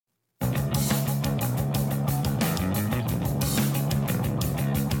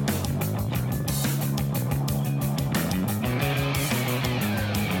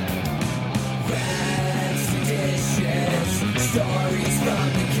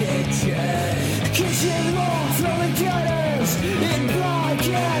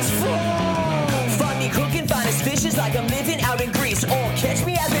just like I'm living out in Greece. Or catch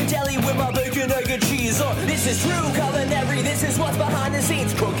me at the deli with my bacon, egg, and cheese. Or this is true culinary, this is what's behind the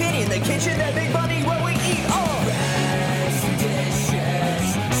scenes. Cooking in the kitchen, that big money where we eat. Oh, rest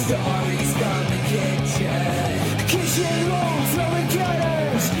dishes, stories from the kitchen. Kitchen rolls from the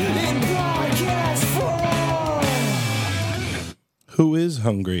gutters in podcast form. Who is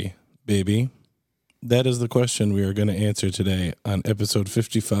hungry, baby? That is the question we are going to answer today on episode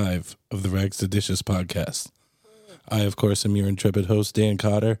 55 of the Rags to Dishes podcast. I, of course, am your intrepid host, Dan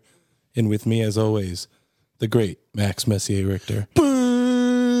Cotter, and with me, as always, the great Max Messier Richter.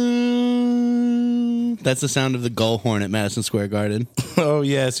 That's the sound of the gull horn at Madison Square Garden. Oh,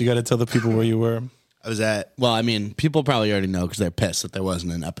 yes, you got to tell the people where you were. I was at, well, I mean, people probably already know because they're pissed that there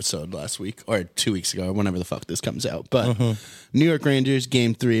wasn't an episode last week or 2 weeks ago or whenever the fuck this comes out. But New York Rangers,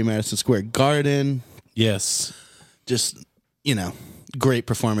 Game 3, Madison Square Garden. Yes. Just, you know, great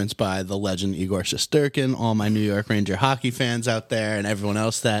performance by the legend Igor Shesterkin, all my New York Ranger hockey fans out there, and everyone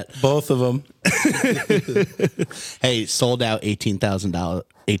else that... Both of them. Hey, sold out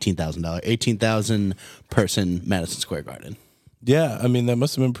 $18,000 person Madison Square Garden. Yeah, I mean, that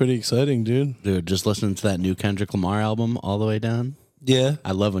must have been pretty exciting, dude. Dude, just listening to that new Kendrick Lamar album all the way down. Yeah.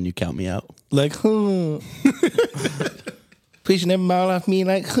 I love when you count me out. Like, Preaching that mile off me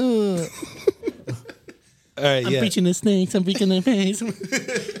like, All right, I'm preaching the snakes. I'm preaching the face.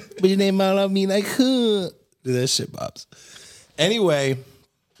 Preaching that mile off me like, Do that shit, Bobs. Anyway,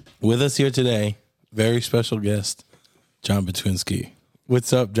 with us here today, very special guest, John Bitwinski.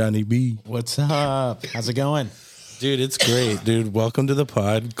 What's up, Johnny B? What's up? How's it going? Dude, it's great, dude. Welcome to the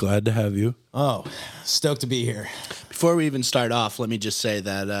pod. Glad to have you. Oh, stoked to be here. Before we even start off, let me just say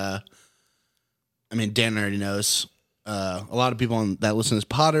that, I mean, Dan already knows. A lot of people that listen to this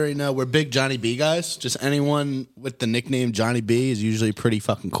pod already know we're big Johnny B guys. Just anyone with the nickname Johnny B is usually pretty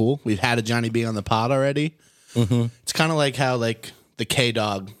fucking cool. We've had a Johnny B on the pod already. Mm-hmm. It's kind of like how, like, the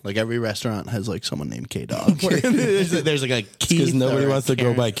K-Dog, like every restaurant has like someone named K-Dog. there's like a Keith. Because nobody wants to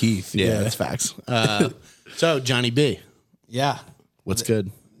go by Keith. Yeah, that's facts. So, Johnny B. Yeah. What's good?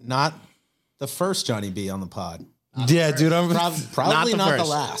 Not the first Johnny B on the pod. Yeah, dude. I'm Probably Not the not the first.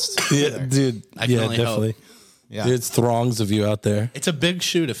 last. Yeah, dude. I can only definitely. hope. Yeah. There's throngs of you out there. It's a big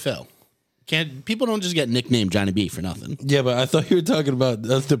shoe to fill. People don't just get nicknamed Johnny B for nothing. Yeah, but I thought you were talking about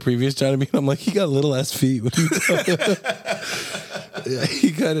the previous Johnny B. I'm like, he got little ass feet. What are you talking about? Yeah,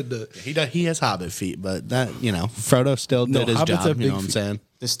 he kind of does. He has hobbit feet, but that, you know, Frodo still did his hobbits job. have You know big what I'm feet. saying?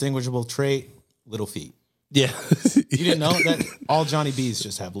 Distinguishable trait, little feet. Yeah. You didn't know that all Johnny B's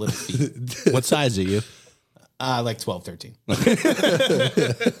just have little feet. What size are you? Like 12, 13.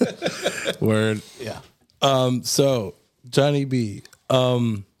 Word. Yeah. So, Johnny B.,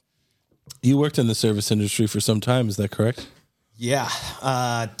 you worked in the service industry for some time. Is that correct? Yeah,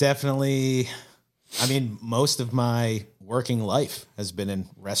 definitely. I mean, most of my working life has been in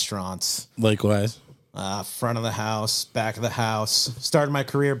restaurants. Likewise. Front of the house, back of the house. Started my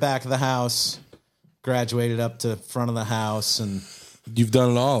career back of the house. Graduated up to front of the house, and You've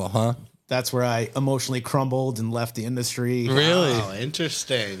done it all, huh? that's where I emotionally crumbled and left the industry. Really? Oh,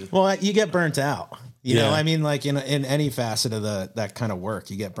 interesting. Well, you get burnt out. You Yeah. know, I mean, like in any facet of that kind of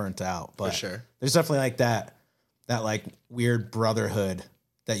work, you get burnt out. But sure. there's definitely like that like weird brotherhood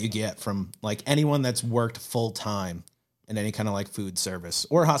that you get from like anyone that's worked full time in any kind of like food service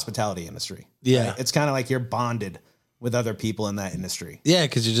or hospitality industry. Yeah. Right? It's kind of like you're bonded with other people in that industry. Yeah,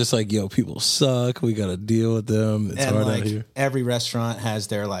 because you're just like, yo, people suck. We got to deal with them. It's And hard like out here. every restaurant has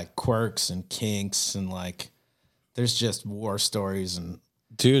their like quirks and kinks, and like there's just war stories and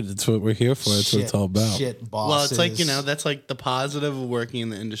Dude, that's what we're here for. That's what it's all about. Shit bosses. Well, it's like, you know, that's like the positive of working in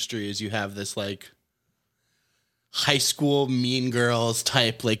the industry is you have this like high school mean girls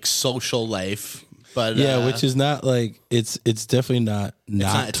type like social life. But Yeah, which is not like, it's definitely not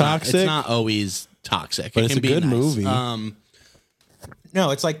toxic. It's not always toxic. But It it's can a be good nice. movie.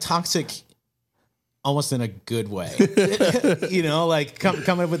 No, it's like toxic almost in a good way. You know, like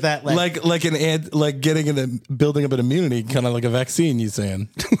coming up with that like getting building up an immunity, kind of like a vaccine. You saying?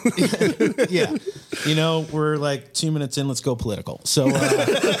 yeah. You know, we're like 2 minutes in. Let's go political. So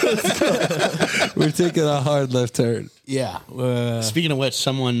We're taking a hard left turn. yeah, Speaking of which,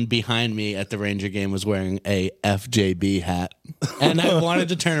 someone behind me at the Ranger game was wearing a FJB hat, and I wanted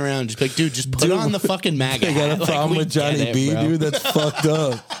to turn around and just be like, dude, just put on the fucking MAGA I hat. got a Like, problem we with get Johnny it, B, bro. dude. That's fucked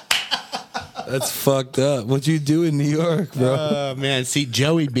up. That's fucked up. What you do in New York, bro? Man, see,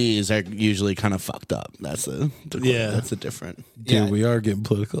 Joey B's are usually kind of fucked up. That's Yeah. that's a different. Dude, yeah. we are getting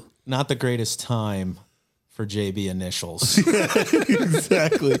political. not the greatest time for JB initials.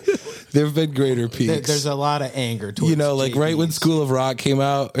 Exactly. There have been greater peaks. There's a lot of anger towards like right when JBs. School of Rock came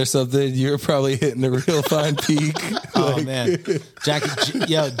out or something, you're probably hitting a real fine peak. Oh man,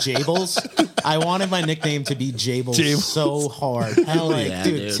 Jables. I wanted my nickname to be Jables so hard. Hell yeah,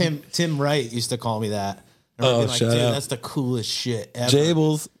 dude. Tim Wright used to call me that. And I'd be like, shout dude, out. that's the coolest shit ever.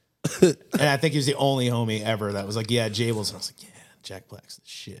 Jables. And I think he was the only homie ever that was like, yeah, Jables. And I was like, yeah, Jack Black's the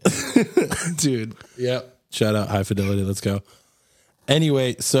shit. Dude. Yep. Shout out High Fidelity. Let's go.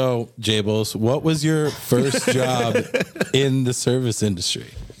 Anyway, so Jables, what was your first job in the service industry?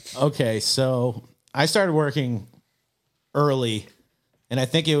 Okay, so I started working early, and I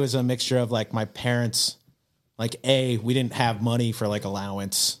think it was a mixture of like my parents, like we didn't have money for like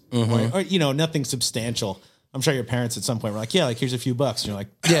allowance or nothing substantial. I'm sure your parents at some point were like, yeah, like here's a few bucks. And you're like,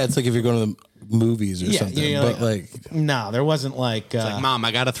 Yeah, it's like if you're going to the movies or something. you're But like no, there wasn't like, Like, Mom,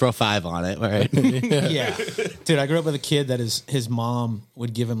 I got to throw 5 on it. All right. yeah. Dude, I grew up with a kid that his mom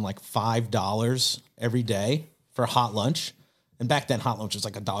would give him like $5 every day for hot lunch. And back then, hot lunch was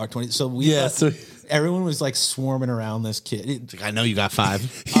like $1.20. So everyone was like swarming around this kid. Like, I know you got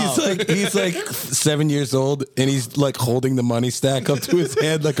 5. he's like 7 years old and he's like holding the money stack up to his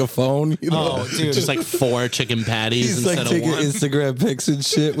head like a phone. Oh, dude. Just like 4 chicken patties He's like instead taking of 1. Instagram pics and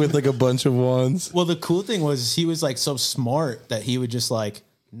shit with like a bunch of ones. Well, the cool thing was he was like so smart that he would just like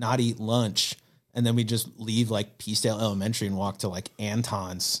not eat lunch. And then we just leave like Peacedale Elementary and walk to like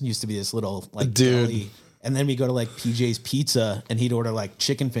Anton's. Used to be this little like Dude. deli. And then we go to like PJ's Pizza and he'd order like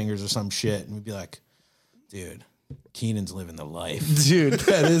chicken fingers or some shit. And we'd be like, dude, Keenan's living the life. Dude,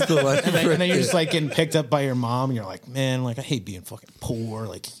 that is the life. And then you're just like getting picked up by your mom and you're like, man, like I hate being fucking poor.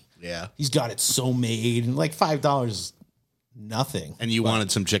 Like, Yeah. he's got it so made. And like $5 is nothing. And you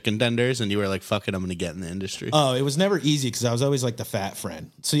wanted some chicken tenders and you were like, fuck it, I'm going to get in the industry. Oh, it was never easy because I was always like the fat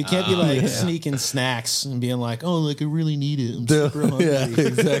friend. So you can't be like sneaking snacks and being like, oh, like I really need it. I'm super hungry. Yeah,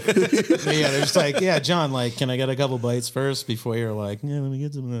 exactly. But yeah, they're just like, yeah, John, like, can I get a couple bites first before you're like, yeah, let me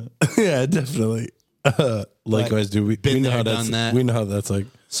get some of that. Yeah, definitely. Likewise, dude. We know how that's. done that. We know how that's like.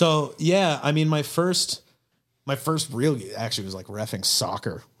 So yeah, I mean, my first real gig actually was like reffing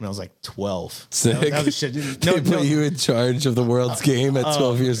soccer when I was like 12. Sick. That was shit. They put you in charge of the world's game at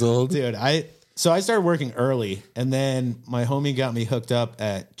 12 years old. Dude, so I started working early, and then my homie got me hooked up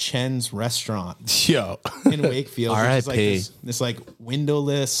at Chen's restaurant Yo. in Wakefield. Which is like R.I.P. this like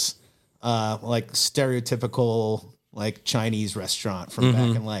windowless, like stereotypical like Chinese restaurant from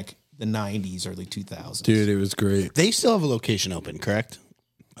back in like the 90s, early 2000s. Dude, it was great. They still have a location open, correct?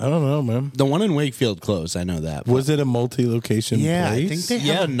 I don't know, man. The one in Wakefield closed. I know that. Was it a multi-location Yeah, place? I think they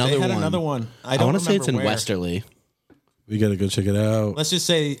have they had one. another one. I I don't want to say it's in remember where. Westerly. We got to go check it out. Let's just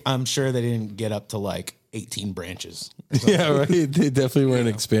say I'm sure they didn't get up to like 18 branches. Yeah, right. They definitely weren't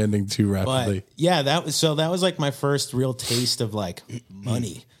expanding too But rapidly. yeah, that was like my first real taste of like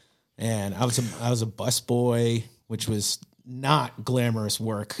money. And I was a busboy, which was not glamorous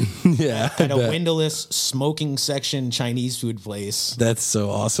work. Yeah. At a windowless smoking section Chinese food place. That's so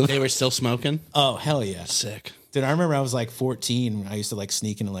awesome. They were still smoking? Oh, hell yeah. Sick. Dude, I remember I was like 14 when I used to like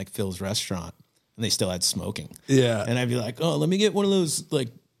sneak into like Phil's restaurant and they still had smoking. Yeah. And I'd be like, oh, let me get one of those like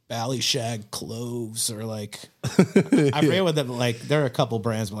Ballyshag cloves or like I forget what like there are a couple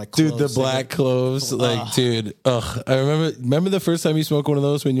brands but like Dude, the cloves, black cloves, like, dude. Ugh, I remember the first time you smoked one of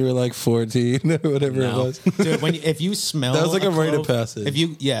those when you were like 14 or whatever it was. Dude, if you smell That was like a rite of clove- passage.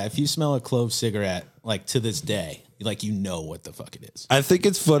 If you smell a clove cigarette, like to this day, like you know what the fuck it is. I think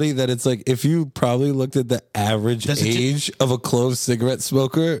it's funny that it's like if you probably looked at the average age of a clove cigarette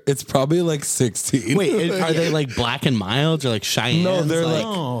smoker, it's probably like 16. Wait, are they like black and mild or like Cheyennes? No, they're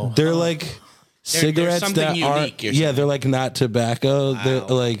No. they're like cigarettes something that unique, aren't. you're Yeah, saying. they're like not tobacco. They're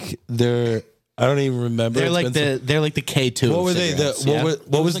like they're. I don't even remember. They're It's like been they're like the K2. What of were they? cigarettes, What yeah?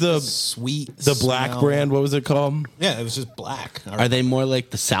 was Like the a sweet the black smell. brand? What was it called? Yeah, it was just black. Are they more like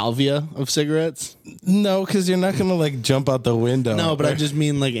the salvia of cigarettes? No, because you're not gonna like jump out the window. No, but I just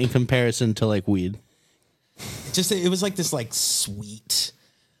mean like in comparison to like weed. It was like this like sweet.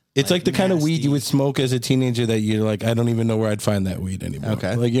 It's like the kind of weed nasty. you would smoke as a teenager that you're like, I don't even know where I'd find that weed anymore.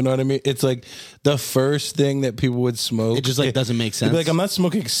 Okay. Like, you know what I mean? It's like the first thing that people would smoke. It just like doesn't make You'd sense. be like, I'm not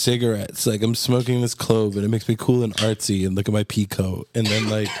smoking cigarettes. Like, I'm smoking this clove and it makes me cool and artsy and look at my pea coat. And then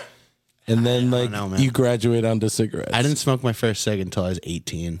like, know, man. you graduate onto cigarettes. I didn't smoke my first cig until I was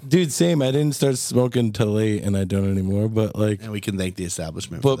 18, Dude, same. I didn't start smoking until late and I don't anymore. But like, and we can thank the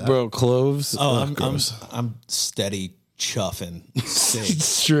establishment. for but that. bro, cloves. Oh, ugh, gross. I'm steady chuffing cigs.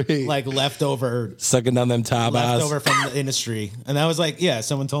 Straight. Like leftover Sucking down them tabas. from the industry. And that was like, yeah,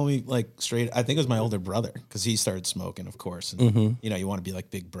 someone told me like straight, I think it was my older brother because he started smoking, of course. And, you know, you want to be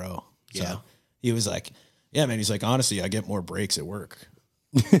like big bro. So Yeah. he was like, Yeah, man. He's like, honestly, I get more breaks at work.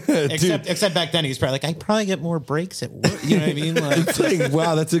 except back then, he's probably like, I probably get more breaks at work. You know what I mean? Like, It's like,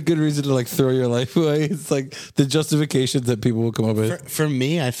 wow, that's a good reason to like throw your life away. It's like the justifications that people will come up with. For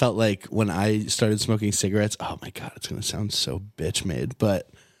me, I felt like when I started smoking cigarettes, oh my God, it's going to sound so bitch made, but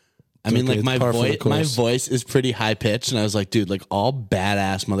I mean, okay, like my voice is pretty high pitched, and I was like, dude, like all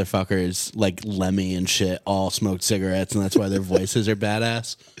badass motherfuckers, like Lemmy and shit, all smoked cigarettes, and that's why their voices are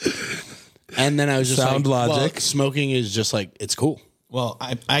badass. And then I was just Sound like, logic. well, smoking is just like, it's cool. well,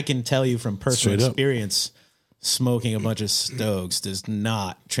 I can tell you from personal Straight up. experience, smoking a bunch of Stogs does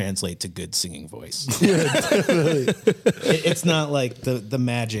not translate to good singing voice. It's not like the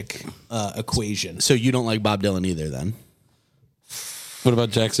magic equation. So you don't like Bob Dylan either, then? What about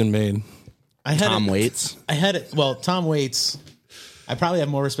Jackson Maine? I had Tom Waits? I had it. Well, Tom Waits. I probably have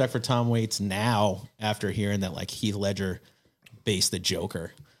more respect for Tom Waits now after hearing that like Heath Ledger based the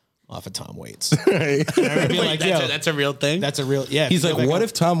Joker off of Tom Waits. Right. I mean, like, yo, That's a real thing? that's a real yeah. He's like, what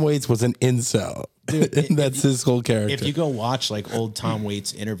if Tom Waits was an incel? Dude, And that's his whole character. if you go watch like old Tom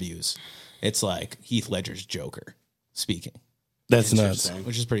Waits interviews, it's like Heath Ledger's Joker speaking, That's nuts.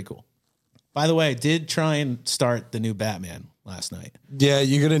 which is pretty cool. By the way, I did try and start the new Batman last night. Yeah,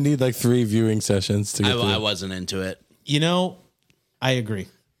 you're gonna need like 3 viewing sessions to get through. I wasn't into it. You know, I agree,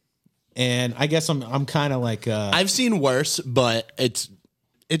 and I guess I'm kind of like I've seen worse, but it's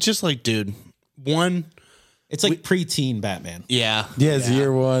just like, dude, it's like preteen Batman. yeah, Yeah, it's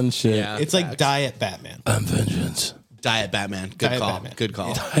year one shit. Yeah. It's like diet Batman. I'm vengeance. Diet Batman. Good Diet call. Batman. Good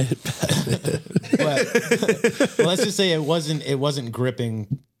call. But well, let's just say it wasn't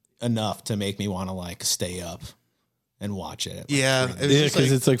gripping enough to make me want to like stay up and watch it. Yeah, Yeah,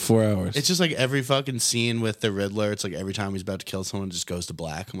 because it's like 4 hours. it's just like every fucking scene with the Riddler. It's like every time he's about to kill someone, it just goes to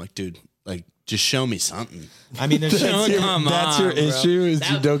black. I'm like, dude, like just show me something. I mean, there's Come That's on, your bro. issue is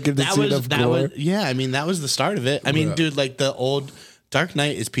you don't get to see enough gore. Yeah, I mean that was the start of it. I mean, dude, like the old Dark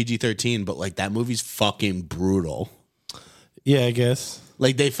Knight is PG-13, but like that movie's fucking brutal. Yeah, I guess.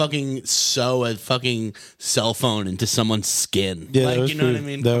 Like they fucking sew a fucking cell phone into someone's skin. Yeah, like that was you know pretty, what I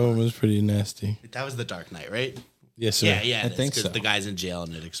mean? That one was pretty nasty. That was the Dark Knight, right? Yes, sir. Yeah, I think so. The guy's in jail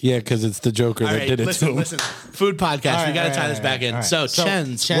and it explodes. Yeah, because it's the Joker All that right, did it listen, to him. listen. Food podcast. All We right, got to all tie right, this all back right, in. all right. So, So,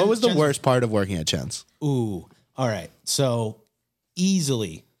 Chen's, Chen- what was the Chen's- worst part of working at Chen's? Ooh, all right. So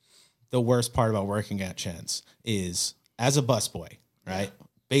easily, the worst part about working at Chen's is as a busboy, right?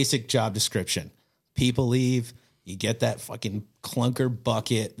 Basic job description. People leave. You get that fucking clunker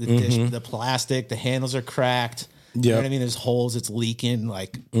bucket, the dish, the plastic, the handles are cracked. You know Yep. what I mean? There's holes. It's leaking.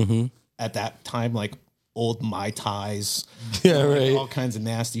 Like at that time, like old Mai Tais. Yeah, like, right. all kinds of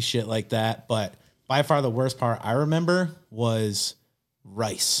nasty shit like that. But by far the worst part I remember was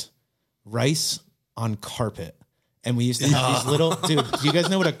rice on carpet. And we used to have these little, dude, do you guys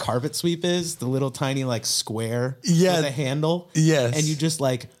know what a carpet sweep is? The little tiny like square Yeah. with a handle. Yes. And you just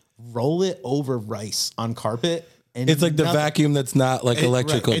like roll it over rice on carpet. And It's like the nothing- vacuum that's not like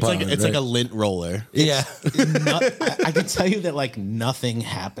electrical It's like powered, it's like right? a lint roller. Yeah. I can tell you that like nothing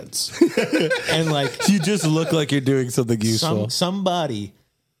happens. And like You just look like you're doing something useful. somebody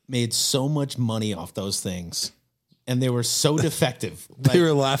made so much money off those things and they were so defective. They Like,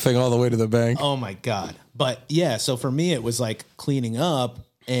 were laughing all the way to the bank. oh my God. But yeah, so for me, it was like cleaning up.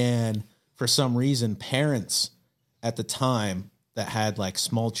 And for some reason, parents at the time that had like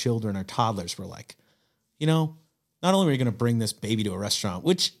small children or toddlers were like, you know, not only are we going to bring this baby to a restaurant,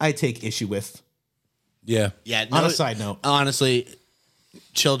 which I take issue with. Yeah. Yeah. On a side note. honestly,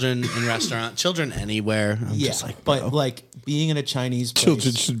 children in restaurant, children anywhere. I'm Yeah. just like, But like being in a Chinese place,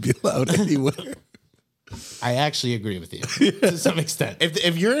 Children should be allowed anywhere. I actually agree with you to some extent.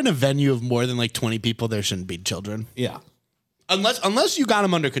 if you're in a venue of more than like 20 people, there shouldn't be children. Yeah. Unless you got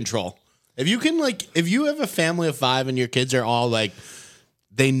them under control. If you can if you have a family of 5 and your kids are all like,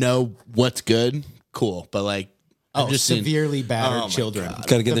 they know what's good, cool. But like, I've just seen- severely battered Oh my children. God.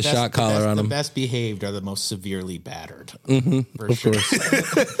 Gotta get the shot collar on The them. best behaved are the most severely battered. Of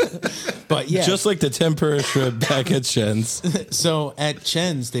course. But yeah, Just like the tempura shrimp back at Shen's. so at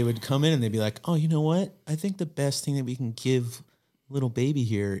Chen's, they would come in and they'd be like, oh, you know what? I think the best thing that we can give little baby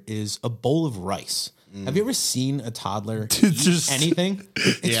here is a bowl of rice. Have you ever seen a toddler eat just- anything?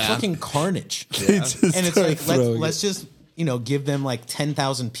 It's Yeah. fucking carnage. They just And it's start like, throwing let's just, you know, give them like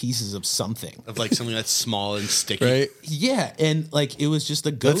 10,000 pieces of something. of like something that's small and sticky. Right? Yeah. And like, it was just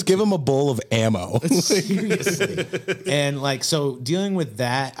a go. Let's give them a bowl of ammo. Seriously. And like, so dealing with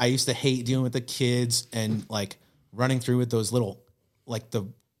that, I used to hate dealing with the kids and like running through with those little, like the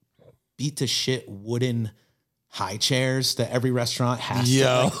beat to shit wooden high chairs that every restaurant has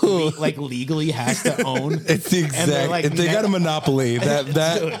to like legally has to own. It's the exact. like, they got a monopoly.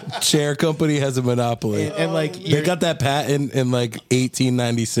 That chair company has a monopoly, and like they got that patent in like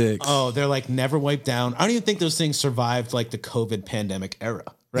 1896. Oh, they're like never wiped down. I don't even think those things survived like the COVID pandemic era,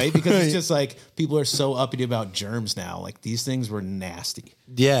 right? Because it's just like people are so uppity about germs now. Like these things were nasty.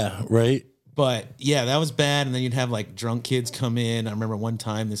 Yeah, right. But yeah, that was bad. And then you'd have like drunk kids come in. I remember one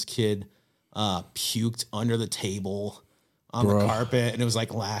time this kid puked under the table on the carpet, and it was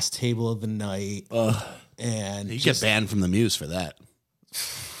like last table of the night. And you get banned from the Muse for that.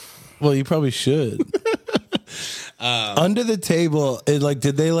 Well, you probably should. Under the table,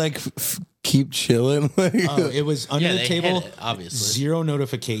 did they keep chilling? It was under the table, obviously. Zero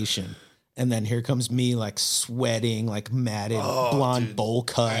notification. And then here comes me like sweating, like matted, blonde bowl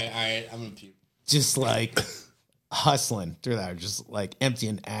cut. All right, I'm gonna puke. Just like hustling through that, just like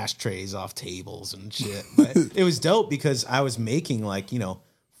emptying ashtrays off tables and shit. But it was dope because I was making like, $40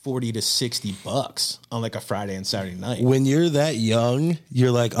 to $60 on like a Friday and Saturday night. When you're that young,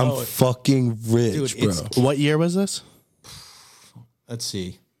 you're like, I'm fucking rich, dude, bro. What year was this? Let's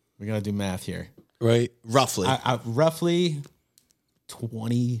see. We got to do math here. Right? Roughly. Roughly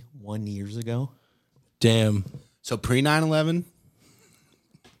 21 years ago. Damn. So pre 9/11?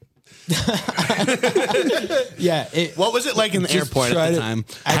 Yeah. What was it like in the airport at the time?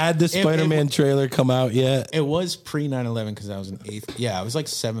 Had the Spider-Man trailer come out yet? It was pre 9/11 because I was in 8th. Yeah, I was like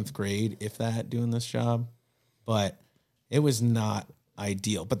 7th grade, if that, doing this job. But it was not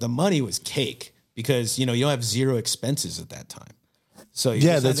ideal. But the money was cake because, you'll have zero expenses at that time. So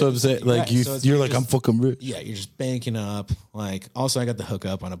that's what I'm saying. Like you're like, I'm fucking rich. Yeah, you're just banking up. Like, also, I got the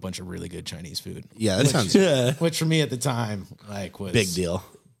hookup on a bunch of really good Chinese food. Yeah, that sounds Which for me at the time, was big deal.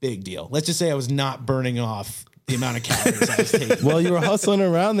 Big deal. Let's just say I was not burning off the amount of calories I was taking. Well, you were hustling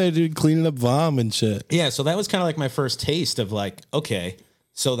around there, dude, cleaning up vom and shit. Yeah, so that was kind of like my first taste of like, okay,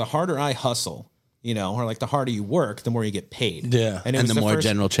 so the harder I hustle, or like the harder you work, the more you get paid. Yeah. And the more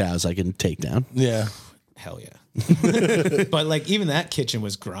General Chow's I can take down. Yeah. Hell yeah. But like even that kitchen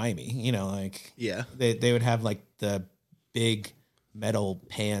was grimy, Yeah. They would have like the big metal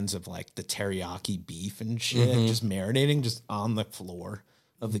pans of like the teriyaki beef and shit just marinating just on the floor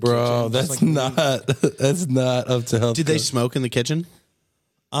of the kitchen. Bro, that's not up to health. Did they smoke in the kitchen?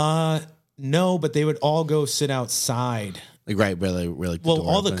 No, but they would all go sit outside. Like right where they were like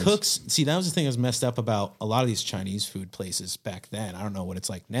all the cooks, see, that was the thing that was messed up about a lot of these Chinese food places back then. I don't know what it's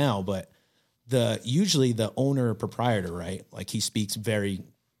like now, but usually the owner or proprietor, right? Like he speaks very,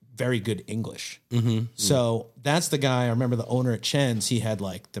 very good English. So that's the guy. I remember the owner at Chen's, he had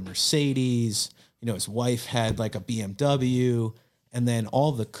like the Mercedes, his wife had like a BMW, and then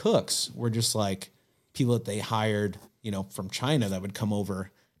all the cooks were just like people that they hired, from China that would come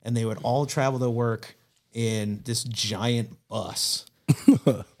over, and they would all travel to work in this giant bus.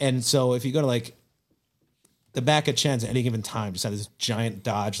 And so if you go to like the back of Chen's at any given time, just had this giant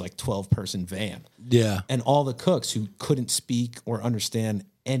Dodge, like 12-person van. Yeah. And all the cooks who couldn't speak or understand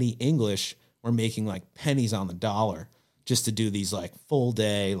any English were making like pennies on the dollar just to do these like full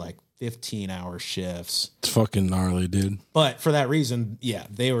day, like 15-hour shifts. It's fucking gnarly, dude. But for that reason, yeah,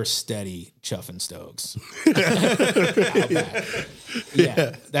 they were steady chuffing Stokes.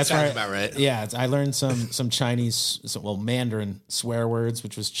 Yeah, that's sounds about right. Yeah, I learned some Chinese, Mandarin swear words,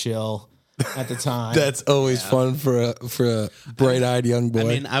 which was chill at the time. That's always fun for a bright-eyed young boy. I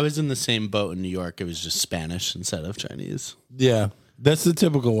mean, I was in the same boat in New York. It was just Spanish instead of Chinese. Yeah. That's the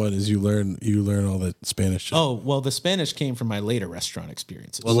typical one is you learn all the Spanish shit. Oh, well, the Spanish came from my later restaurant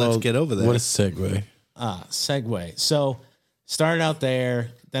experiences. Well, let's get over there. What a segue. Segue. So started out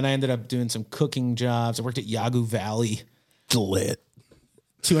there. Then I ended up doing some cooking jobs. I worked at Yagu Valley. Lit.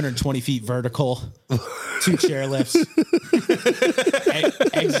 220 feet vertical, 2 chairlifts.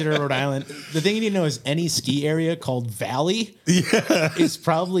 Exeter, Rhode Island. The thing you need to know is any ski area called Valley is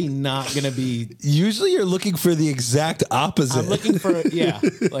probably not going to be. Usually you're looking for the exact opposite. I'm looking for,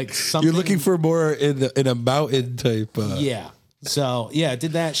 like something. You're looking for more in a mountain type. Yeah. So,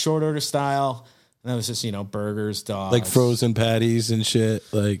 did that short order style. And that was just, burgers, dogs. Like frozen patties and shit.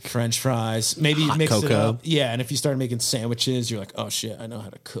 Like French fries. Maybe hot mix cocoa. it up. Yeah, and if you started making sandwiches, you're like, oh, shit, I know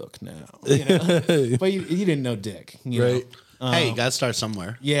how to cook now. But you didn't know dick. Right. Hey, you got to start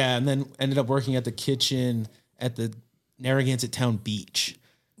somewhere. Yeah, and then ended up working at the kitchen at the Narragansett Town Beach.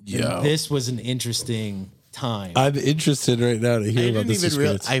 Yeah. This was an interesting time. I'm interested right now to hear about this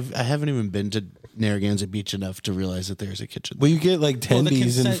experience. I haven't even been to Narragansett Beach enough to realize that there's a kitchen. Well, you get like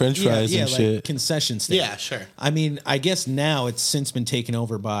tendies and French fries and like shit. Concession stand. Yeah, sure. I mean, I guess now it's since been taken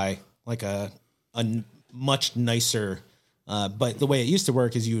over by like a much nicer But the way it used to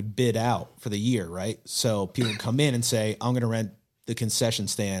work is you would bid out for the year, right? So people would come in and say, I'm going to rent the concession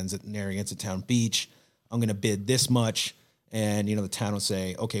stands at Narragansett Town Beach. I'm going to bid this much. And, the town will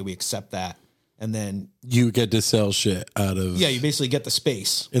say, okay, we accept that. And then you get to sell shit out of. Yeah, you basically get the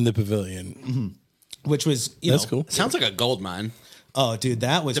space in the pavilion, which was, that's cool. Sounds like a gold mine. Oh, dude,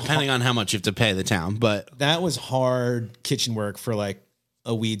 that was depending on how much you have to pay the town, but that was hard kitchen work for like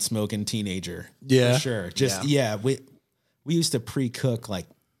a weed smoking teenager. Yeah, for sure. Just we used to pre-cook like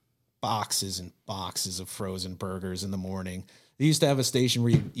boxes and boxes of frozen burgers in the morning. They used to have a station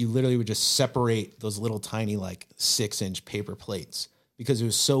where you literally would just separate those little tiny like 6-inch paper plates because it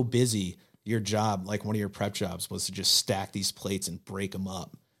was so busy. Your job, like one of your prep jobs, was to just stack these plates and break them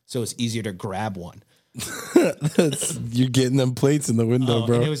up. So it's easier to grab one. You're getting them plates in the window,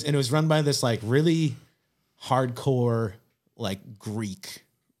 bro. And it was run by this like really hardcore like Greek.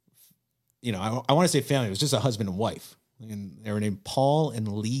 I want to say family. It was just a husband and wife, and they were named Paul and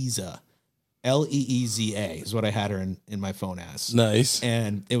Lisa. Leeza is what I had her in my phone as. Nice.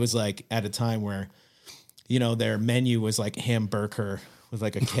 And it was like at a time where, their menu was like hamburger with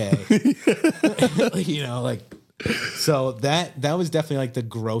like a K. So that was definitely like the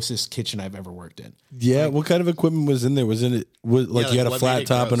grossest kitchen I've ever worked in. Yeah. What kind of equipment was in there? You had a flat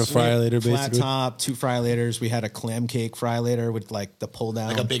top and a fry later, basically? Flat top, 2 fry laters. We had a clam cake fry later with like the pull down.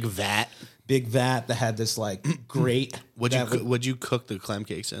 Like a big vat. Big vat that had this like grate. What'd you cook the clam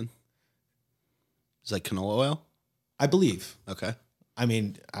cakes in? It's like canola oil? I believe. Okay. I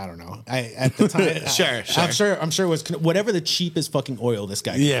mean, I don't know. At the time, sure. I'm sure it was whatever the cheapest fucking oil this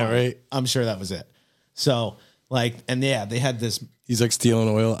guy. Yeah, right. I'm sure that was it. So they had this. He's like stealing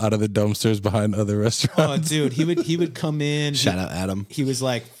oil out of the dumpsters behind other restaurants. Oh, dude, he would come in. Shout out Adam. He was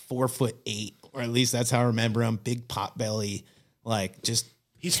like 4'8", or at least that's how I remember him. Big pot belly, like just.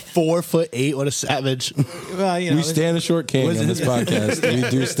 He's 4'8". What a savage! Well, we stand the short king on this podcast. We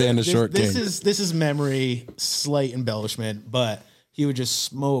do stand the short king. This is memory, slight embellishment, but he would just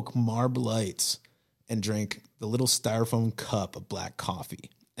smoke Marblights and drink the little styrofoam cup of black coffee,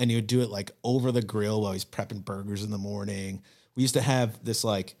 and he would do it like over the grill while he's prepping burgers in the morning. We used to have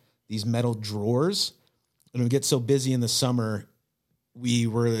these metal drawers, and it would get so busy in the summer, we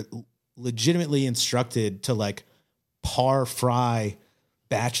were legitimately instructed to like par fry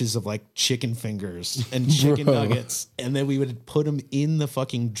batches of like chicken fingers and chicken nuggets, and then we would put them in the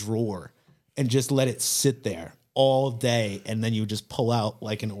fucking drawer and just let it sit there all day, and then you would just pull out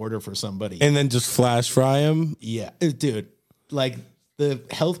like an order for somebody and then just flash fry them. Yeah, dude, like the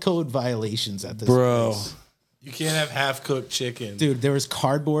health code violations at this place. You can't have half cooked chicken, dude. There was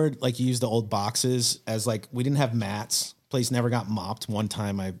cardboard, like you used the old boxes as like we didn't have mats. Place never got mopped. One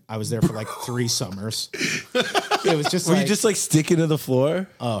time I was there for like 3 summers. It was just Were you just like sticking to the floor?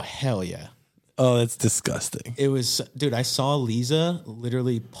 Oh, hell yeah. Oh, that's disgusting. It was, dude, I saw Lisa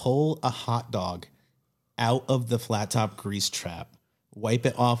literally pull a hot dog out of the flat top grease trap, wipe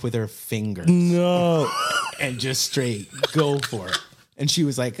it off with her fingers. No. And just straight go for it. And she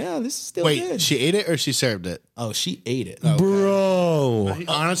was like, oh, this is still good. Wait, she ate it or she served it? Oh, she ate it. Okay. Bro.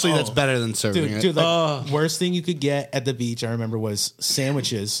 Honestly, that's better than serving it. Dude, worst thing you could get at the beach, I remember, was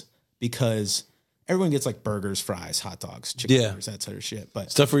sandwiches, because everyone gets like burgers, fries, hot dogs, chicken burgers, that sort of shit. But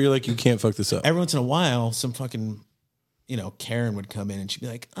stuff where you're like, you can't fuck this up. Every once in a while, some fucking, Karen would come in and she'd be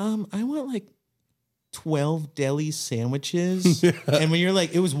like, I want like 12 deli sandwiches. And when you're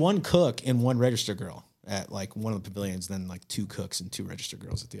like, it was one cook and one register girl at like one of the pavilions, then like 2 cooks and 2 register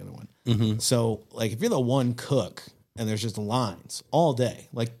girls at the other one. Mm-hmm. So like if you're the one cook and there's just lines all day,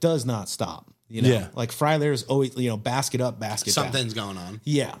 like does not stop, like fry layers always, basket up, basket down. Something's going on.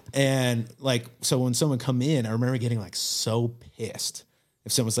 Yeah. And like, so when someone come in, I remember getting like so pissed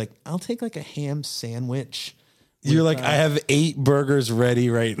if someone's like, I'll take like a ham sandwich. You're like, I have 8 burgers ready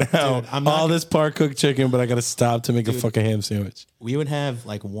right now. Dude, all this par cooked chicken, but I got to stop to make a fucking ham sandwich. We would have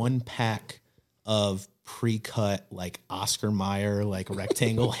like 1 pack of pre-cut like Oscar Mayer like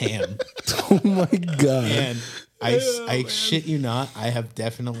rectangle ham. Oh my god! And I shit you not, I have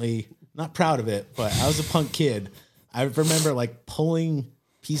definitely, not proud of it, but I was a punk kid. I remember like pulling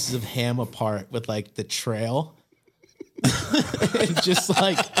pieces of ham apart with like the trail and just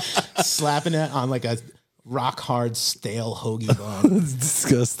like slapping it on like a rock hard stale hoagie bun. That's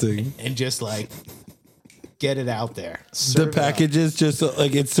disgusting. And just like get it out there. The package is just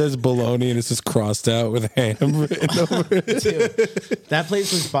like, it says bologna and it's just crossed out with ham written over it. Dude, that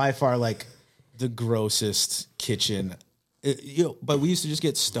place was by far like the grossest kitchen. But we used to just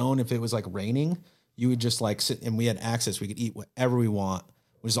get stoned if it was like raining. You would just like sit, and we had access. We could eat whatever we want.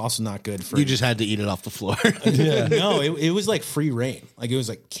 was also not good for You just had to eat it off the floor. Yeah. No, it was like free reign. Like it was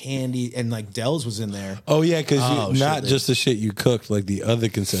like candy and like Dell's was in there. Oh yeah, because not shit, just the shit you cooked, like the other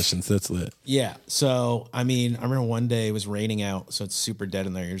concessions. That's lit. Yeah. So I mean, I remember one day it was raining out, so it's super dead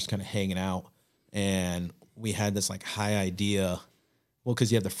in there. You're just kind of hanging out, and we had this like high idea. Well,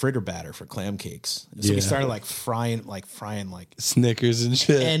 because you have the fritter batter for clam cakes, so we started like frying like Snickers and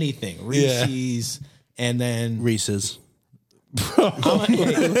shit. anything, Reese's, and then Reese's.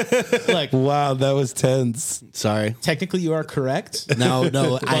 like Wow, that was tense. Sorry. technically you are correct.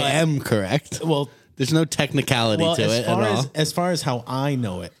 No, I am correct. Well, There's no technicality to it at all. as far as how I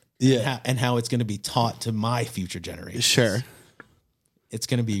know it, Yeah. and how it's going to be taught to my future generations. Sure. It's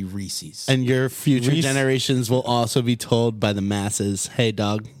going to be Reese's. And your future Reese- generations will also be told by the masses, hey,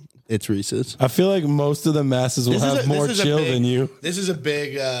 dog, it's Reese's. I feel like most of the masses will have more chill than you. This is a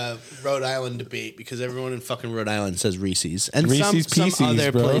big Rhode Island debate because everyone in fucking Rhode Island says Reese's. And Reese's some Pieces,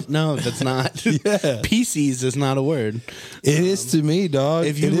 other bro. place. No, that's not. Yeah. Pieces is not a word. It is to me, dog.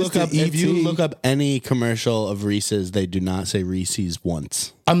 If you It is look to up if you ET. look up any commercial of Reese's, they do not say Reese's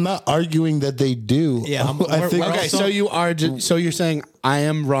once. I'm not arguing that they do. Yeah, I think. Okay, so you are so you're saying I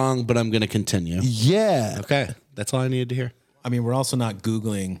am wrong, but I'm going to continue. Yeah. Okay, that's all I needed to hear. I mean, we're also not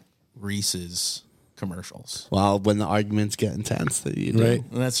Googling Reese's commercials. Well, when the arguments get intense, that you do. Right.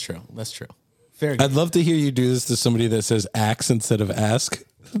 That's true. That's true. Very good. I'd love to hear you do this to somebody that says axe instead of ask.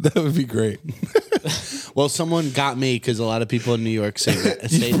 That would be great. Well, someone got me because a lot of people in New York say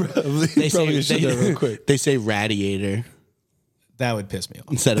Probably should have real quick. they say radiator That would piss me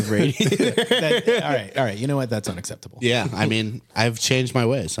off. instead of radiator. All right. You know what? That's unacceptable. Yeah, I mean, I've changed my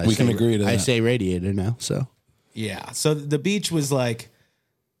ways. We can agree to I that. say radiator now. So Yeah. So the beach was like,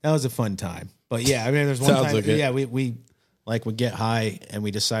 that was a fun time. But yeah, I mean, there's one Sounds time. like it. Yeah, we like would get high and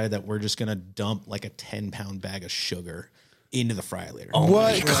we decided that we're just gonna dump like a 10-pound bag of sugar into the fryer later.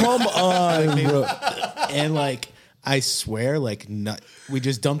 What? Come on, bro. And like, I swear, like, we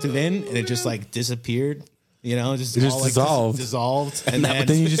just dumped it in and it just like disappeared. You know, just It just all, like, dissolved. dissolved, and But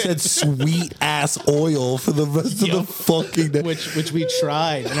then you just had sweet ass oil for the rest of the fucking day. which we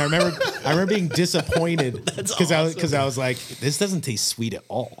tried, and I remember being disappointed because I was like, this doesn't taste sweet at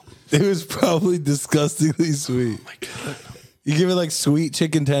all. It was probably disgustingly sweet. Oh my god! You give it like sweet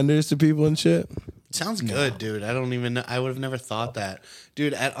chicken tenders to people and shit. sounds good, dude. I don't even know. I would have never thought that,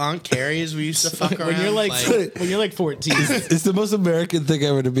 dude. At Aunt Carrie's, we used to fuck around. When you're like 14, It's the most American thing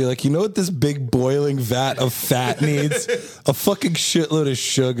ever to be like, you know what this big boiling vat of fat needs? A fucking shitload of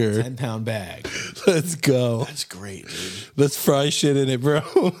sugar. 10-pound bag. Let's go. that's great, dude. Let's fry shit in it, bro.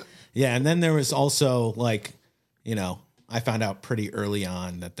 Yeah, and then there was also like, you know, I found out pretty early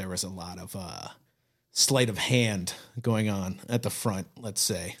on that there was a lot of sleight of hand going on at the front, let's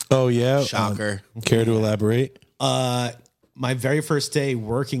say. Oh yeah. Shocker. Care to elaborate? My very first day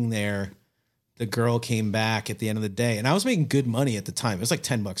working there, the girl came back at the end of the day, and I was making good money at the time. It was like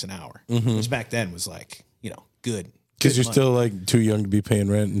 $10 an hour, which back then was like, you know, good. Because you're money. still like too young to be paying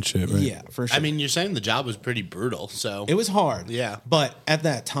rent and shit, right? Yeah, for sure. I mean, you're saying the job was pretty brutal, so it was hard. Yeah. But at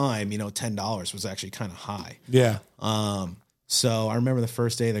that time, you know, $10 was actually kind of high. Yeah. So I remember the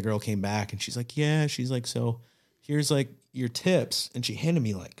first day the girl came back and she's like, so here's like your tips. And she handed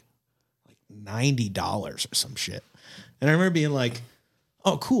me like $90 or some shit. And I remember being like,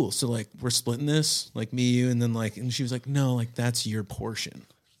 oh, cool. So like we're splitting this, like me, you, and then like, and she was like, no, like that's your portion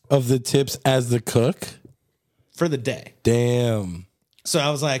Of the tips as the cook? for the day. Damn. So I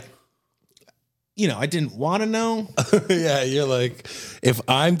was like, you know, I didn't want to know. Yeah, you're like, if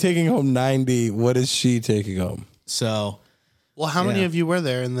I'm taking home 90, what is she taking home? So, well, how many Yeah. of you were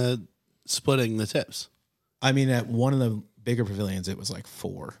there in the splitting the tips? I mean, at one of the bigger pavilions, it was like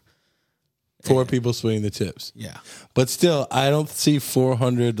 4. 4 people swinging the tips. Yeah. But still, I don't see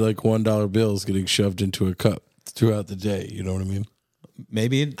 400 like $1 bills getting shoved into a cup throughout the day. You know what I mean?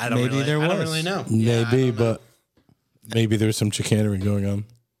 Maybe there was. I don't really know. Maybe, but maybe there's some chicanery going on.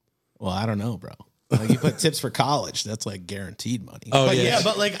 Well, I don't know, bro. Like you put tips for college, that's like guaranteed money. Oh, But yeah. yeah,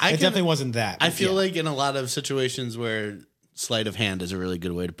 but like It definitely wasn't that. I but feel yeah. like in a lot of situations where sleight of hand is a really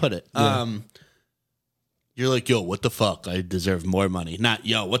good way to put it. You're like, yo, what the fuck? I deserve more money. Not,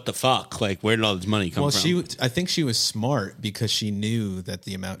 yo, what the fuck? Like, where did all this money come from? I think she was smart because she knew that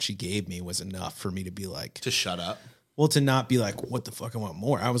the amount she gave me was enough for me to be like, to shut up. well, to not be like, what the fuck, I want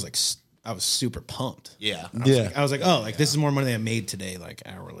more. I was like, I was super pumped. Yeah. Yeah. I was like, oh, like this is more money than I made today, like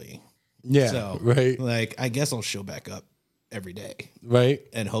hourly. Yeah. So, right. like, I guess I'll show back up every day Right.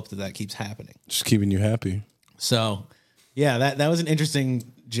 and hope that keeps happening. Just keeping you happy. So, yeah, that was an interesting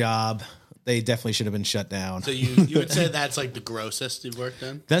job. They definitely should have been shut down. So you would say that's like the grossest you've worked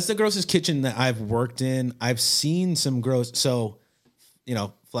in? That's the grossest kitchen that I've worked in. I've seen some gross. So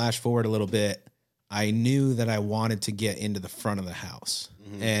flash forward a little bit, I knew that I wanted to get into the front of the house.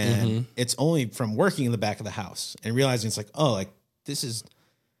 And it's only from working in the back of the house and realizing it's like, oh, like this is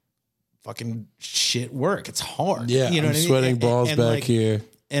fucking shit work. It's hard. Yeah. You know I'm what I mean? sweating balls and back like, here.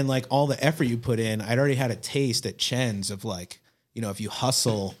 And like all the effort you put in, I'd already had a taste at Chen's of like, if you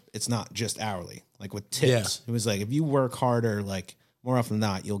hustle, it's not just hourly. Like with tips, it was like, if you work harder, like more often than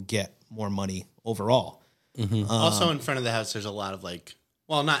not, you'll get more money overall. Also in front of the house, there's a lot of like,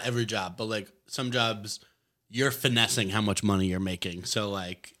 well, not every job, but like some jobs, you're finessing how much money you're making. So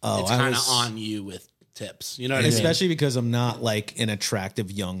like, it's kind of on you with tips. You know what I mean? Especially because I'm not like an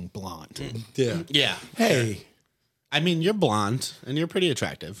attractive young blonde. Yeah. Yeah. Hey. I mean, you're blonde and you're pretty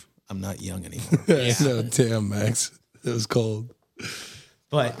attractive. I'm not young anymore. No, damn, Max. It was cold.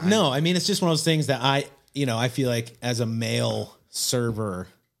 But no, I mean, it's just one of those things that I feel like as a male server,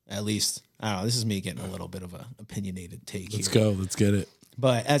 at least, I don't know, this is me getting a little bit of an opinionated take Let's here. go. Let's get it.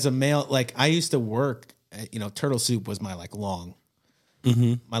 But as a male, like I used to work, Turtle Soup was my like long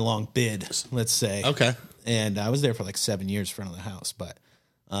bid, let's say. Okay. And I was there for like 7 years in front of the house. But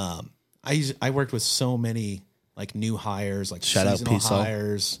I worked with so many like new hires, like Shout out seasonal Peaceful.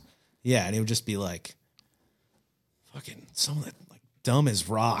 hires. Yeah, and it would just be like fucking some of the like dumb as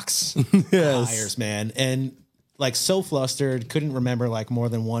rocks hires, man. And like so flustered, couldn't remember like more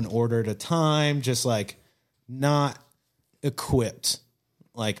than one order at a time, just like not equipped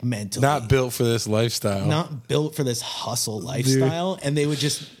like mentally. Not built for this lifestyle. Not built for this hustle lifestyle. And they would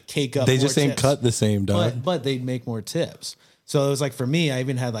just cake up They more just ain't tips. cut the same, dog. But they'd make more tips. So it was like for me, I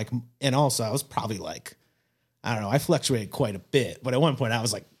even had like, and also I was probably like, I don't know, I fluctuated quite a bit. But at one point I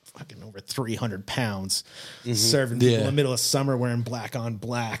was like fucking over 300 pounds serving people in the middle of summer wearing black on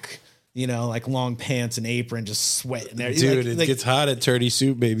black, like long pants and apron, just sweating there. Dude, Like- it like, gets hot at Turdy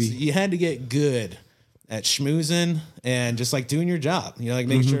Soup, baby. you had to get good at schmoozing and just like doing your job, like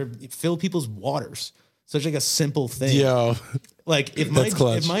making sure you fill people's waters. Such like a simple thing. Yo. Like if That's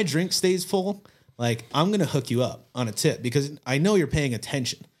clutch. if my drink stays full, like I'm going to hook you up on a tip because I know you're paying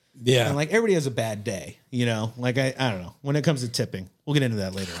attention. Yeah. And like everybody has a bad day, like I don't know, when it comes to tipping, we'll get into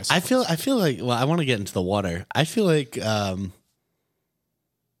that later. I feel like, well, I want to get into the water. I feel like,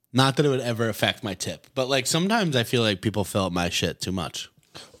 not that it would ever affect my tip, but like sometimes I feel like people fill up my shit too much.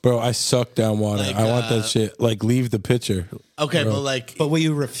 Bro, I suck down water. Like, I want that shit. Like, leave the pitcher. Okay, Bro. but like, But will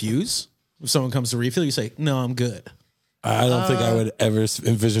you refuse? If someone comes to refill, you say, no, I'm good. I don't think I would ever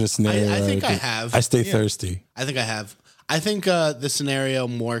envision a scenario. I where think would I be- have. I stay thirsty. I think I have. I think the scenario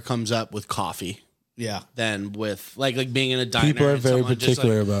more comes up with coffee Yeah. than with like being in a diner. People are and very someone just,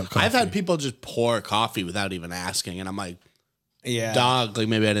 particular like- about coffee. I've had people just pour coffee without even asking, and I'm like, Yeah. dog, like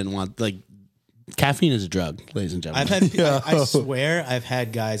maybe I didn't want like caffeine is a drug, ladies and gentlemen. I've had, I swear I've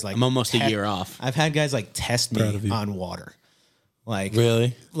had guys like, I'm almost a year off. I've had guys like test Proud of me you. on water. Like,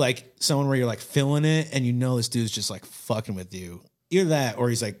 Really? like someone where you're like filling it and this dude's just like fucking with you. Either that or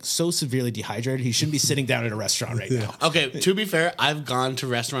he's like so severely dehydrated he shouldn't be sitting down at a restaurant right now. Okay, to be fair, I've gone to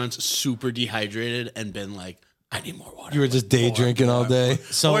restaurants super dehydrated and been like, I need more water. You were just day drinking all day?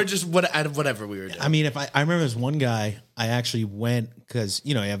 So or just out of whatever we were doing. I mean, if I remember this one guy, I actually went because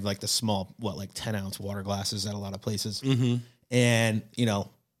you have like the small, like 10-ounce water glasses at a lot of places, and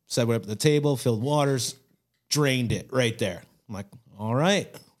set it up at the table, filled waters, drained it right there. I'm like, all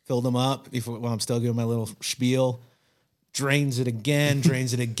right, filled them up while I'm still giving my little spiel. Drains it again,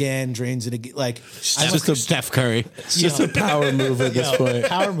 drains it again, drains it again. Like just a Steph Curry. It's just a power move at this point.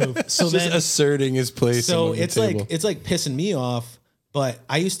 power move. So Just then, asserting his place. so on the it's table. like it's like pissing me off. But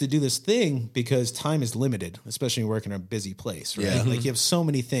I used to do this thing because time is limited, especially working in a busy place, right? Yeah. Like you have so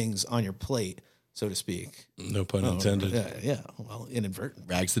many things on your plate, so to speak. No pun intended. Yeah. Well, inadvertent.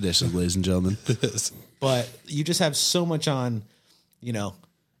 Rags to dishes, ladies and gentlemen. But you just have so much on,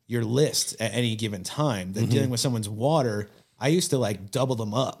 your list at any given time. Then dealing with someone's water, I used to like double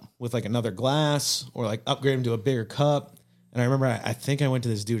them up with like another glass or like upgrade them to a bigger cup. And I remember I think I went to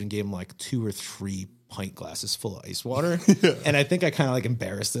this dude and gave him like 2 or 3 pint glasses full of ice water. And I think I kind of like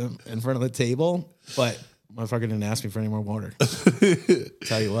embarrassed him in front of the table, but motherfucker didn't ask me for any more water.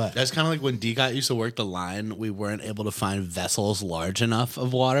 Tell you what. That's kind of like when D-Got used to work the line. We weren't able to find vessels large enough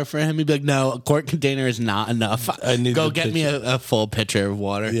of water for him. He'd be like, no, a quart container is not enough. I need Go the get me a full pitcher of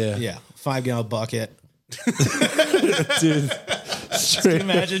water. Yeah. Yeah. 5-gallon bucket. Dude. Can you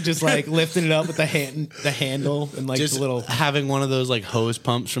imagine just like lifting it up with the handle and like Just the little having one of those like hose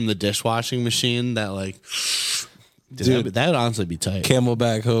pumps from the dishwashing machine that like, dude, that would honestly be tight.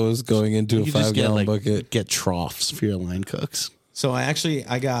 Camelback hose going into a You just 5-gallon bucket. Get troughs for your line cooks. So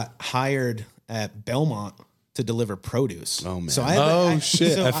I got hired at Belmont to deliver produce. Oh, man. So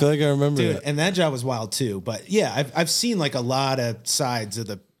Shit. I feel like I remember that. And that job was wild too. But yeah, I've seen like a lot of sides of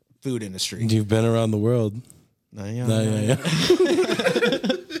the food industry. You've been around the world. Yeah.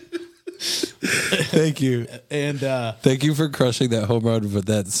 Thank you. And Thank you for crushing that home run with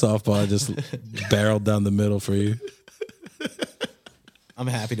that softball. I just barreled down the middle for you. I'm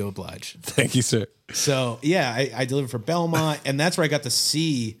happy to oblige. Thank you, sir. So yeah, I delivered for Belmont, and that's where I got to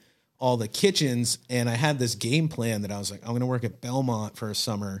see all the kitchens. And I had this game plan that I was like, I'm going to work at Belmont for a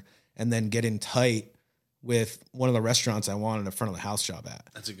summer and then get in tight with one of the restaurants I wanted a front of the house job at.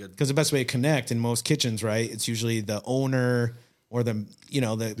 That's a good. Because the best way to connect in most kitchens, right? It's usually the owner or the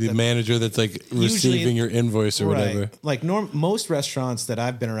manager that's like receiving your invoice or whatever. Like most restaurants that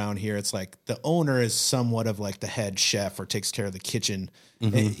I've been around here, it's like the owner is somewhat of like the head chef or takes care of the kitchen.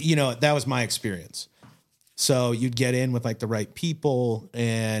 And, that was my experience. So you'd get in with like the right people,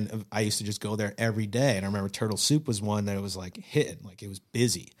 and I used to just go there every day. And I remember Turtle Soup was one that it was like hitting, like it was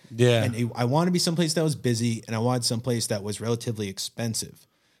busy. Yeah. And I wanted to be someplace that was busy, and I wanted someplace that was relatively expensive.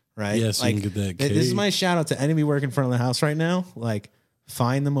 Right. Yes, like, you can get that this is my shout out to anybody working in front of the house right now. Like,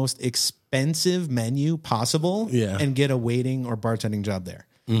 find the most expensive menu possible, and get a waiting or bartending job there.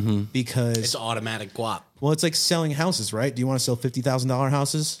 Mm-hmm. Because it's automatic guap. Well, it's like selling houses, right? Do you want to sell $50,000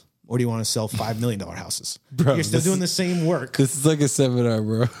 houses, or do you want to sell $5 million houses? Bro, you're still doing the same work. This is like a seminar,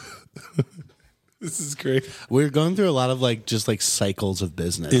 bro. This is great. We're going through a lot of like just like cycles of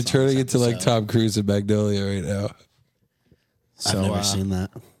business. You're turning into like Tom Cruise and Magnolia right now. I've never seen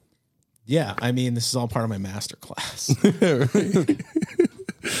that. Yeah, I mean, this is all part of my master class.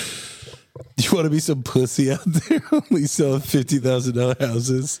 You want to be some pussy out there only selling $50,000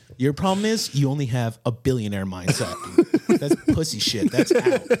 houses? Your problem is you only have a billionaire mindset. That's pussy shit. That's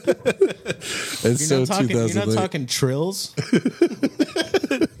out. You're not talking trills.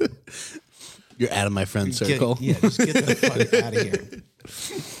 You're out of my friend circle. Just get the fuck out of here.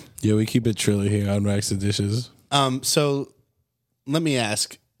 Yeah, we keep it trilly here on Racks and Dishes. So let me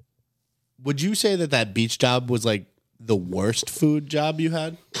ask, would you say that beach job was like the worst food job you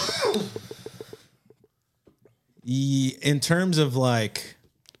had? In terms of like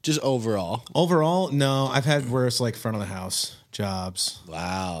just overall, no, I've had worse like front of the house jobs.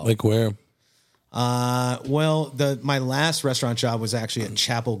 Wow. Like where? Well, my last restaurant job was actually at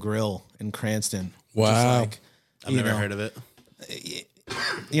Chapel Grill in Cranston. Wow. I've never heard of it.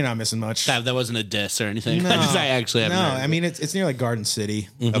 You're not missing much. That wasn't a diss or anything. No, I actually haven't. No, heard of I mean it's near like Garden City.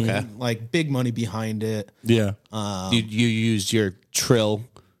 Mm-hmm. Okay, like big money behind it. Yeah. You used your Trill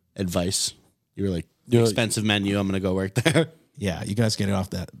advice. You were like, expensive menu. I'm gonna go work there. Yeah, you guys get it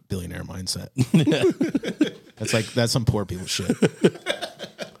off that billionaire mindset. That's some poor people shit.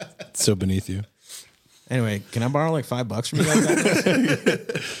 It's so beneath you. Anyway, can I borrow like $5 from you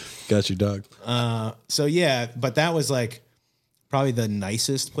guys? Got you, dog. So yeah, but that was like probably the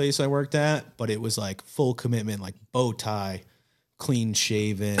nicest place I worked at, but it was like full commitment, like bow tie, clean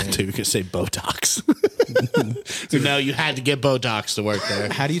shaven. Dude, you could say Botox. Dude, no, you had to get Botox to work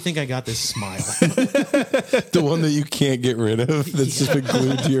there. How do you think I got this smile? The one that you can't get rid of that's just been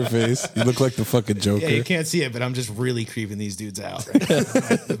glued to your face. You look like the fucking Joker. Yeah, you can't see it, but I'm just really creeping these dudes out right now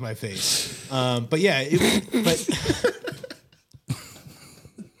with my face. But yeah,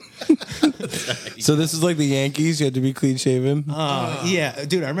 So this is like the Yankees. You had to be clean shaven. Yeah,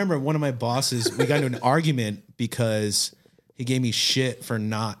 dude. I remember one of my bosses. We got into an argument because he gave me shit for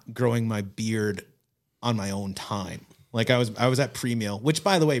not growing my beard on my own time. Like I was at pre-meal, which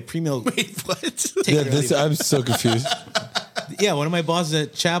by the way, pre-meal. Wait, what? I'm so confused. Yeah, one of my bosses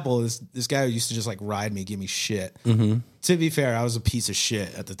at Chapel is this guy who used to just like ride me, give me shit. Mm-hmm. To be fair, I was a piece of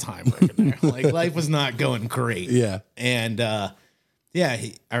shit at the time working there. Like life was not going great. Yeah, and I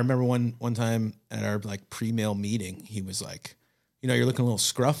remember one time at our like pre-meal meeting, he was like, you're looking a little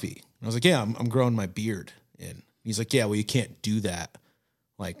scruffy. And I was like, yeah, I'm growing my beard in. He's like, yeah, well, you can't do that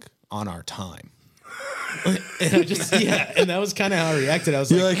like on our time. And I just, and that was kind of how I reacted. I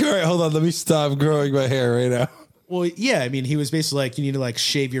was You're like, all right, hold on, let me stop growing my hair right now. Well, yeah, I mean, he was basically like, you need to like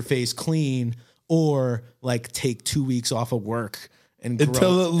shave your face clean or like take 2 weeks off of work and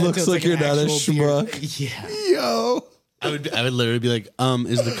until it looks like you're not a schmuck. Yeah. Yo. I would literally be like,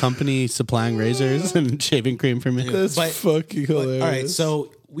 is the company supplying razors and shaving cream for me? That's fucking hilarious. All right,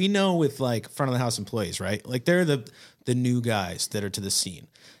 so we know with like front of the house employees, right? Like they're the new guys that are to the scene,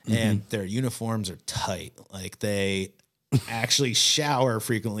 and their uniforms are tight. Like they actually shower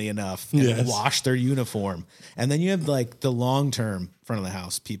frequently enough and wash their uniform. And then you have like the long-term front of the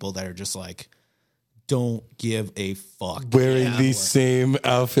house people that are just like, don't give a fuck. Wearing the same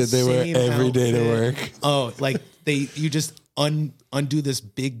outfit they wear every day to work. Oh, like you just undo this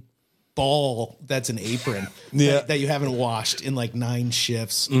big ball that's an apron that you haven't washed in like 9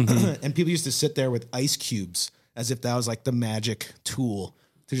 shifts. And people used to sit there with ice cubes as if that was like the magic tool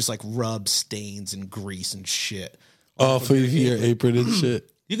to just like rub stains and grease and shit off of your apron and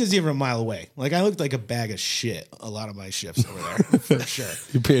shit. You can see it from a mile away. Like I looked like a bag of shit a lot of my shifts over there for sure.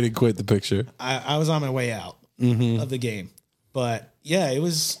 You painted quite the picture. I was on my way out of the game, but yeah, it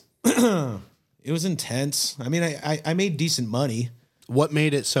was it was intense. I mean, I made decent money. What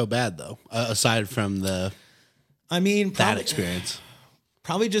made it so bad though? Aside from that experience,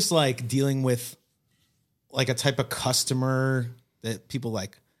 probably just like dealing with like a type of customer that people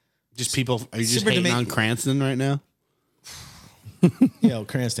like. Just people. Are you just hating on Cranston right now? Yo,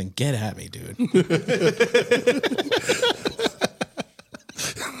 Cranston, get at me, dude.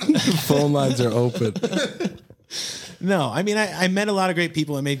 Phone lines are open. No, I mean, I met a lot of great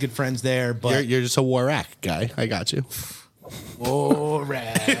people and made good friends there, but You're just a Warrack guy. I got you.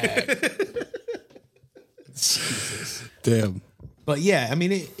 Warrack. Jesus. Damn. But yeah, I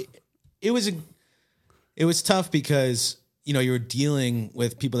mean, it was tough because, you know, you were dealing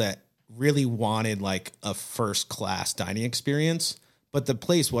with people that really wanted like a first class dining experience, but the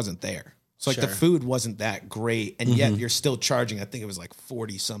place wasn't there. So like the food wasn't that great. And yet you're still charging, I think it was like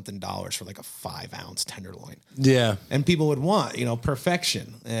 $40 something for like a 5-ounce tenderloin. Yeah. And people would want, you know,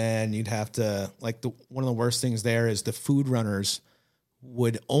 perfection. And you'd have to like one of the worst things there is the food runners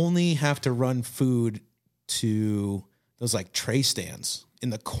would only have to run food to those like tray stands in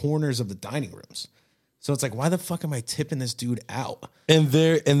the corners of the dining rooms. So it's like, why the fuck am I tipping this dude out? And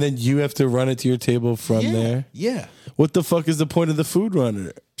then you have to run it to your table from there? Yeah. What the fuck is the point of the food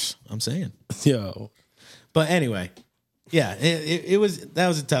runner? I'm saying. Yo. But anyway, yeah, that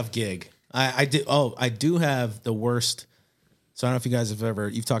was a tough gig. I do have the worst. So I don't know if you guys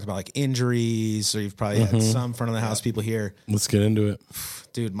you've talked about like injuries, or you've probably had some front of the house people here. Let's get into it.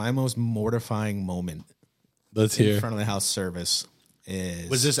 Dude, my most mortifying moment Let's hear. front of the house service is.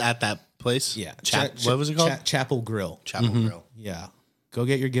 Was this at that place? Yeah. What was it called? Chapel Grill. Chapel Grill. Yeah. Go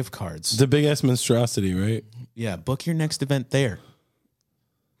get your gift cards. The big ass monstrosity, right? Yeah. Book your next event there.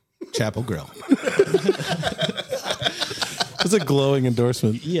 Chapel Grill. It's a glowing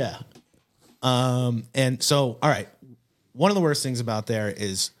endorsement. Yeah. And so, all right. One of the worst things about there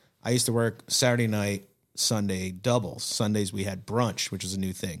is I used to work Saturday night, Sunday doubles. Sundays we had brunch, which was a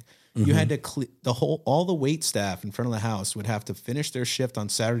new thing. You had to all the wait staff in front of the house would have to finish their shift on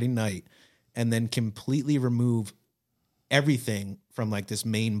Saturday night and then completely remove everything from like this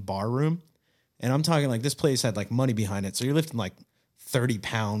main bar room. And I'm talking like this place had like money behind it. So you're lifting like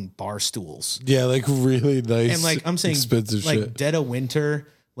 30-pound bar stools. Yeah, like really nice. And like I'm saying, expensive like shit. dead of winter,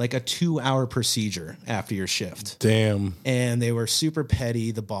 like a 2-hour procedure after your shift. Damn. And they were super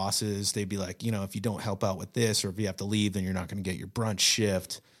petty, the bosses. They'd be like, you know, if you don't help out with this or if you have to leave, then you're not going to get your brunch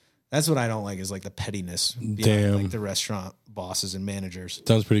shift. That's what I don't like is like the pettiness behind like the restaurant bosses and managers.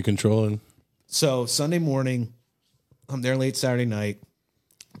 Sounds pretty controlling. So Sunday morning, I'm there late Saturday night,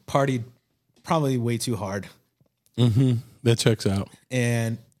 partied probably way too hard. That checks out.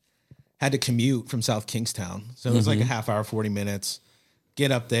 And had to commute from South Kingstown. So it was like a half hour, 40 minutes.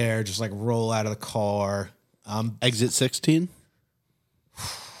 Get up there, just like roll out of the car. Exit 16?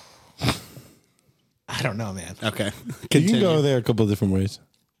 I don't know, man. Okay. You can go there a couple of different ways.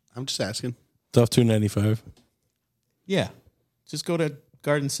 I'm just asking. It's off 295. Yeah. Just go to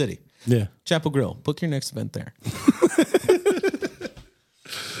Garden City. Yeah. Chapel Grill. Book your next event there.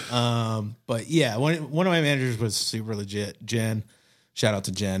 But yeah, one of my managers was super legit. Jen. Shout out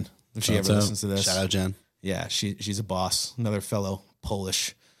to Jen. If she ever listens to this. Shout out, Jen. Yeah, she's a boss. Another fellow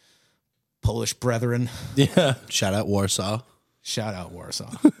Polish brethren. Yeah. Shout out Warsaw. Shout out Warsaw.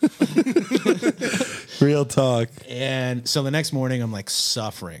 Real talk. And so the next morning I'm like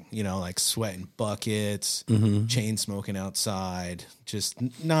suffering, you know, like sweating buckets, chain smoking outside, just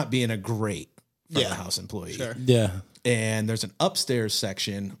not being a great front of the house employee. Sure. Yeah. And there's an upstairs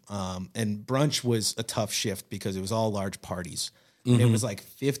section, and brunch was a tough shift because it was all large parties. And it was like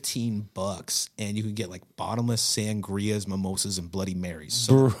 $15, and you could get like bottomless sangrias, mimosas, and Bloody Marys.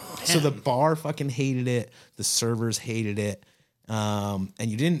 So the bar fucking hated it. The servers hated it. And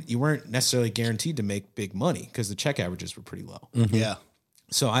you weren't necessarily guaranteed to make big money because the check averages were pretty low. Yeah.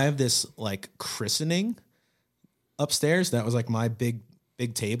 So I have this like christening upstairs. That was like my big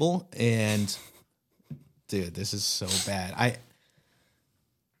table. And dude, this is so bad.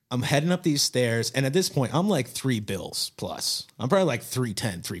 I'm heading up these stairs, and at this point, I'm like $3 plus. I'm probably like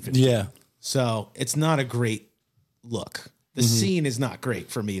 310, 350. Yeah. So it's not a great look. The scene is not great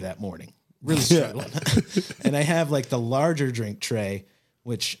for me that morning. Really struggling. And I have like the larger drink tray,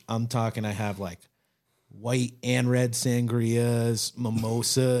 which I'm talking, I have like white and red sangrias,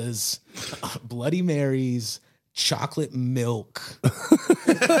 mimosas, Bloody Marys, chocolate milk.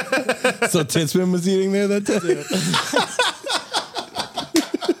 So Titzman was eating there that day?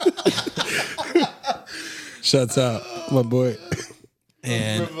 Shuts out, my boy.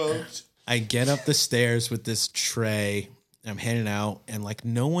 And I get up the stairs with this tray. I'm handing out, and like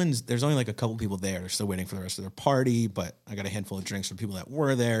there's only like a couple people there. They're still waiting for the rest of their party, but I got a handful of drinks for people that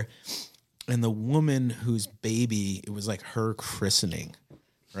were there. And the woman whose baby, it was like her christening,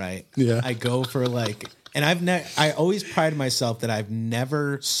 right? Yeah. I go for like, and I always pride myself that I've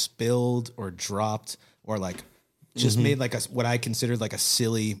never spilled or dropped or like just made like what I considered like a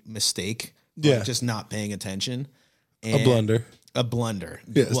silly mistake. Yeah. Like just not paying attention. A blunder. A blunder.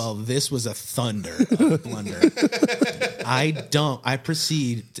 Yes. Well, this was a thunder of a blunder. I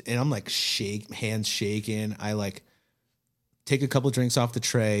proceed, and I'm like hands shaking. I like take a couple drinks off the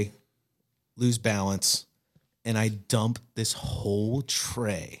tray, lose balance, and I dump this whole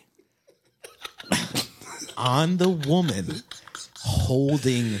tray on the woman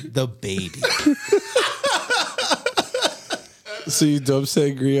holding the baby. So you dump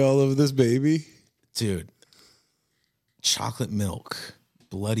sangria all over this baby? Dude, chocolate milk,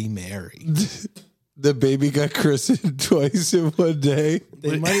 Bloody Mary. The baby got christened twice in one day.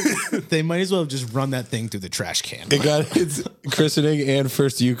 They might as well have just run that thing through the trash can. It got its christening and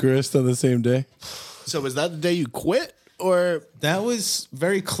first Eucharist on the same day. So was that the day you quit, or That was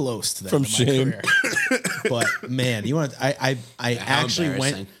very close to that From in my shame. career. But man, you want I actually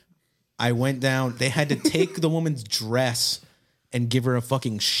embarrassing. went down. They had to take the woman's dress and give her a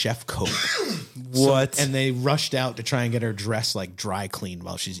fucking chef coat. What? And they rushed out to try and get her dress like dry cleaned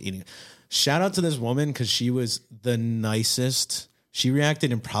while she's eating. Shout out to this woman because she was the nicest. She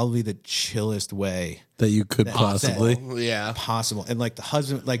reacted in probably the chillest way That you could possibly. yeah? possible. And like the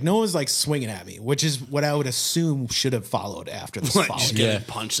husband, like no one was like swinging at me, which is what I would assume should have followed after this. Just follow. getting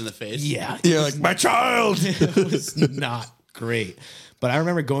punched in the face. Yeah. You're like, my child. It was not great. But I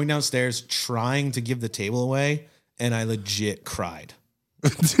remember going downstairs trying to give the table away, and I legit cried.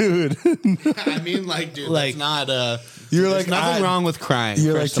 Dude. I mean, like, dude, Like- that's not You're there's like, nothing wrong with crying.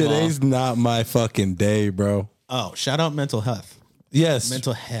 You're like, first of all. today's not my fucking day, bro. Oh, shout out mental health. Yes.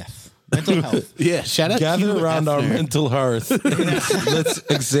 Mental health. Mental health. Yeah, shout out Gather Hugh around our Hefner. mental hearth. Let's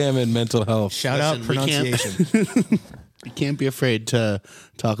examine mental health. Shout Listen, out we can't- pronunciation. You can't be afraid to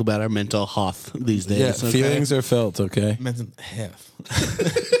talk about our mental health these days. Yeah, okay? feelings are felt, okay? Mental health.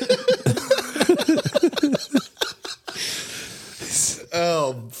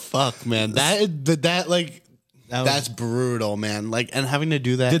 Oh fuck, man! That like That was- that's brutal, man. Like, and having to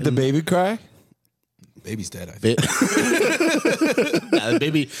do that. Did the baby cry? Baby's dead, I think. Nah,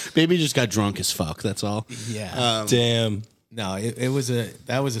 the baby just got drunk as fuck. That's all. Yeah. Damn. No,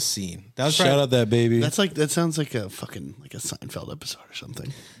 that was a scene. That was Shout probably, out that baby. That sounds like a fucking like a Seinfeld episode or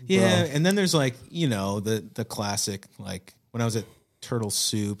something. yeah. And then there's like, the classic, like when I was at Turtle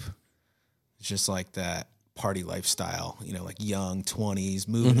Soup, it's just like that party lifestyle, like young 20s,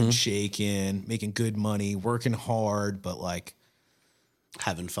 moving and shaking, making good money, working hard, but like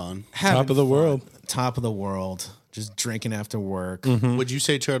Having fun. Top of the world. top of the world, just drinking after work. Would you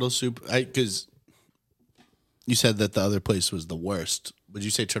say Turtle Soup? Because you said that the other place was the worst. Would you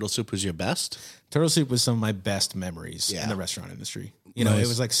say Turtle Soup was your best? Turtle Soup was some of my best memories Yeah. in the restaurant industry. Nice. It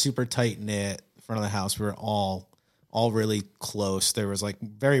was like super tight knit, front of the house. We were all really close. There was like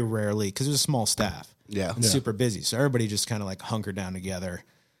very rarely, because it was a small staff. Yeah. And super busy. So everybody just kind of like hunkered down together.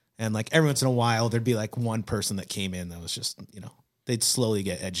 And like every once in a while, there'd be like one person that came in that was just, they'd slowly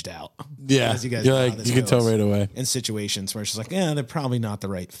get edged out. Yeah. As you guys You're know how like, this you can tell goes. right away. In situations where it's just like, they're probably not the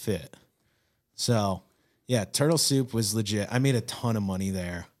right fit. So, yeah, Turtle Soup was legit. I made a ton of money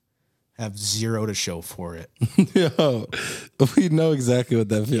there. Have zero to show for it. Yo, we know exactly what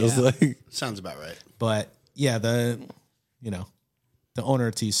that feels Yeah. like. Sounds about right. But yeah, the owner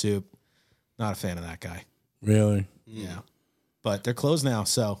of Tea Soup, not a fan of that guy. Really? Yeah. But they're closed now,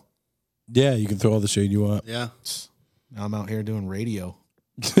 so Yeah, you can throw all the shade you want. Yeah. now I'm out here doing radio.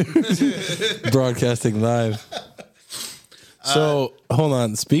 Broadcasting live. So, hold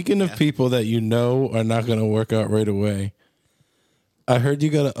on. Speaking of people that you know are not going to work out right away, I heard you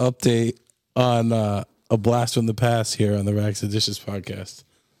got an update on a blast from the past here on the Rags and Dishes podcast.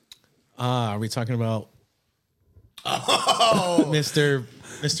 Are we talking about Mr.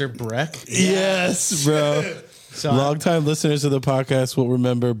 Breck? Yes, bro. So Longtime listeners of the podcast will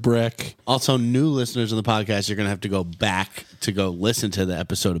remember Breck. Also, new listeners of the podcast, you're going to have to go back to go listen to the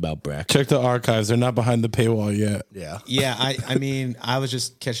episode about Breck. Check the archives. They're not behind the paywall yet. Yeah. yeah, I mean, I was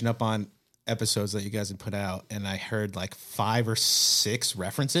just catching up on episodes that you guys had put out, and I heard like 5 or 6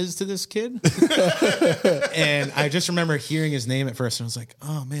 references to this kid. And I just remember hearing his name at first, and I was like,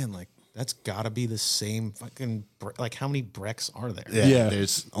 oh man, like that's gotta be the same fucking, like how many Brecks are there? Yeah.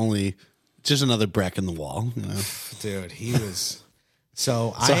 There's only just another Breck in the wall. You know? Dude, he was.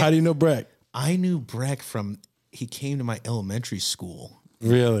 So how do you know Breck? I knew Breck from, he came to my elementary school.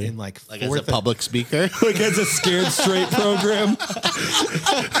 Really? In like As a public speaker. Like as a Scared Straight program?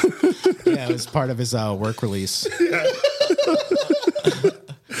 Yeah, it was part of his work release.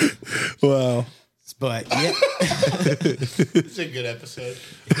 Wow. But yeah. It's a good episode.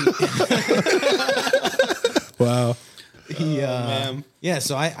 Wow. Yeah,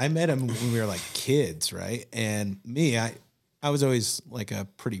 so I met him when we were like kids, right? And me, I was always like a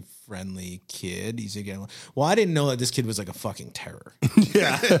pretty friendly kid. Easy to get along. Well, I didn't know that this kid was like a fucking terror.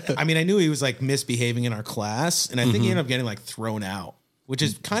 Yeah. I mean, I knew he was like misbehaving in our class, and I think he ended up getting like thrown out, which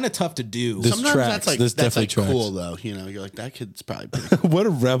is kind of tough to do. This Sometimes tracks. that's like This that's definitely like cool tracks. though. You know, you're like that kid's probably pretty cool. What a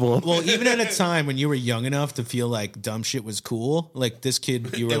rebel. Well, even at a time when you were young enough to feel like dumb shit was cool, like this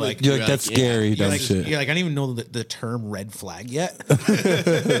kid, you were like, You're like, that's scary, you're dumb like, shit. you're like, I don't even know the term red flag yet. But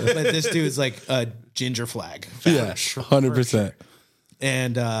this dude's like a ginger flag. Yeah, For 100%.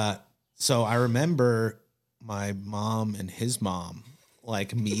 And so I remember my mom and his mom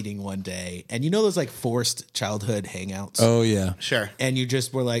like meeting one day, and you know those like forced childhood hangouts. Oh, yeah. Sure. And you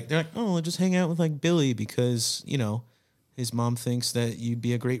just were like, they're like, oh, we'll just hang out with like Billy because, you know, his mom thinks that you'd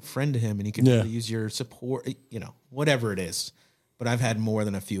be a great friend to him and he could really use your support, you know, whatever it is. But I've had more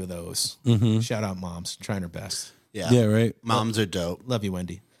than a few of those. Shout out moms, trying her best. Yeah, right. Moms are dope. Love you,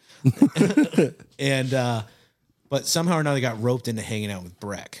 Wendy. And, but somehow or another got roped into hanging out with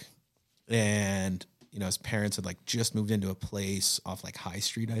Breck. And, you know, his parents had like just moved into a place off like High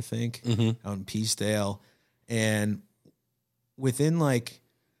Street, I think, out in Peacedale. And within like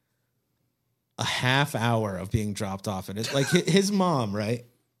a half hour of being dropped off, and it's like his mom, right?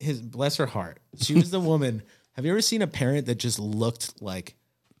 Bless her heart. She was the woman. Have you ever seen a parent that just looked like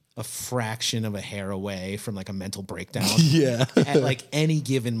a fraction of a hair away from like a mental breakdown? Yeah. At like any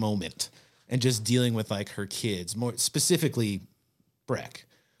given moment, and just dealing with like her kids, more specifically Breck.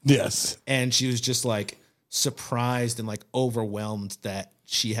 Yes. And she was just like surprised and like overwhelmed that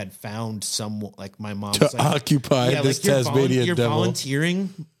she had found someone, like my mom was like, Occupy this like, you're Tasmanian you're devil. volunteering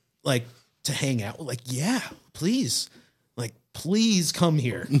like to hang out. Like, yeah, please. Like, please come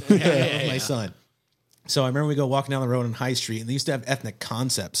here. Hang out with my son. So I remember we go walking down the road on High Street, and they used to have ethnic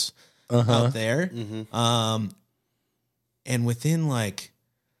concepts out there. And within like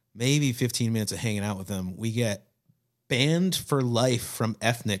maybe 15 minutes of hanging out with them, we get banned for life from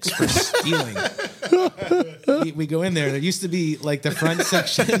ethnics for stealing. We go in there. There used to be like the front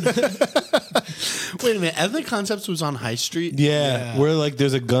section. Wait a minute. Ethnic Concepts was on High Street. Yeah. We're like,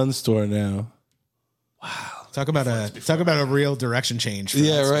 there's a gun store now. Talk about a real direction change. For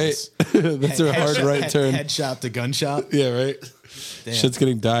Yeah, that right. space. That's a hard right turn. Head shop to gun shop. Yeah, right. Damn. Shit's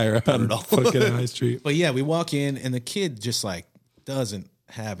getting dire on fucking High Street. But yeah, we walk in and the kid just like doesn't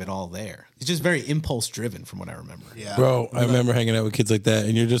have it all there. It's just very impulse driven from what I remember. Yeah. Bro, I remember hanging out with kids like that,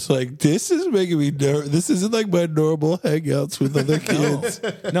 and you're just like, this is making me nervous. This isn't like my normal hangouts with other kids.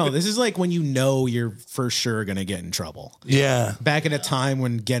 No, this is like when you know you're for sure going to get in trouble. Yeah. Back at a time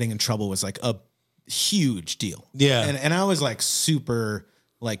when getting in trouble was like a huge deal. Yeah. And I was like super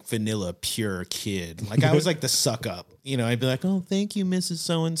like vanilla pure kid. Like I was like the suck up. You know, I'd be like, oh, thank you, Mrs.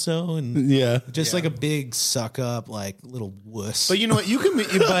 So-and-so. And Yeah. just like a big suck up, like little wuss. But you know what? You can be,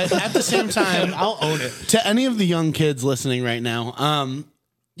 but at the same time, I'll own it. to any of the young kids listening right now,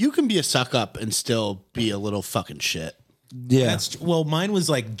 you can be a suck up and still be a little fucking shit. Yeah. Well, mine was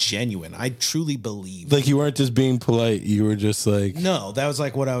like genuine. I truly believe. Like you weren't just being polite. You were just like, No, that was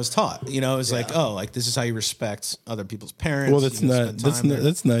like what I was taught. You know, it was like, oh, like this is how you respect other people's parents. well, that's You not, spend that's time not, there.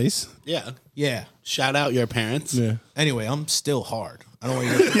 that's nice. Yeah. Yeah. Shout out your parents. Yeah. Anyway, I'm still hard. I don't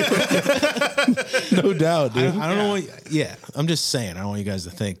want you. No doubt, dude. I don't know what. Yeah, I'm just saying. I don't want you guys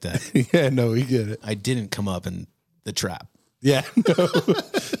to think that Yeah, no, we get it. I didn't come up in the trap. Yeah. No.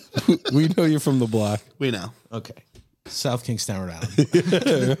 We know you're from the block. We know. Okay, South Kingstown, Rhode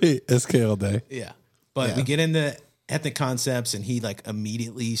Island. Right. SK all day. Yeah, but we get into ethnic concepts, and he like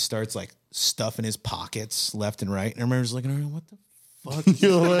immediately starts like stuffing his pockets left and right. And I remember just looking around, what the fuck?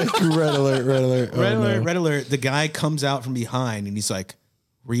 You're like, red alert, red alert. Oh, Red alert, no. red alert. The guy comes out from behind and he's like,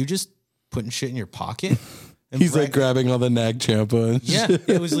 were you just putting shit in your pocket? And He's like Breck- grabbing all the nag champa. And yeah,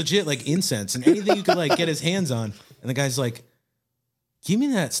 it was legit like incense and anything you could like get his hands on. And the guy's like, give me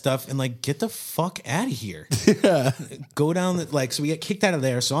that stuff and like get the fuck out of here. Yeah. Go down the, like, so we get kicked out of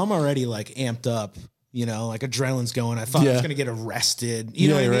there. So I'm already like amped up You know, like adrenaline's going. I thought I was going to get arrested. You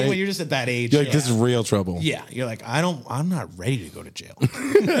know what I mean? right. When you're just at that age. You're like, this is real trouble. Yeah. You're like, I'm not ready to go to jail.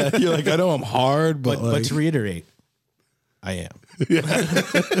 You're like, I know I'm hard, But to reiterate, I am.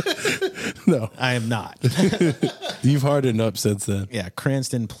 No. I am not. You've hardened up since then. Yeah.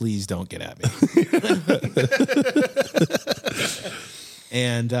 Cranston, please don't get at me.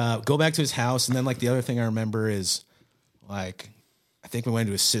 And go back to his house. And then, like, the other thing I remember is, like, I think we went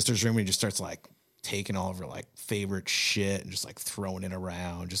into his sister's room and he just starts, like, taking all of her, like, favorite shit and just, like, throwing it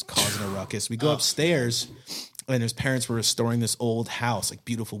around, just causing a ruckus. We go upstairs, and his parents were restoring this old house, like,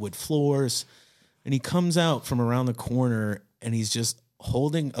 beautiful wood floors. And he comes out from around the corner, and he's just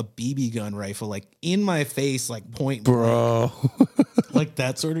holding a BB gun rifle, like, in my face, like, point Bro. like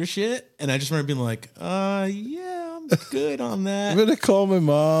that sort of shit. And I just remember being like, yeah, I'm good on that. I'm going to call my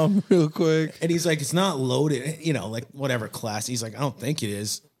mom real quick. And he's like, it's not loaded, you know, like whatever class. He's like, I don't think it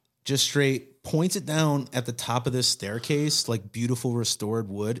is. Just straight points it down at the top of this staircase, like beautiful restored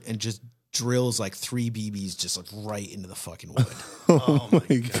wood, and just drills like 3 BBs just like right into the fucking wood. Oh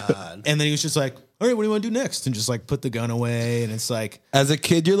my God. And then he was just like, all right, what do you want to do next? And just like put the gun away. And it's like, As a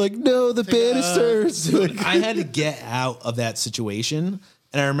kid, you're like, no, the banisters. Like, I had to get out of that situation.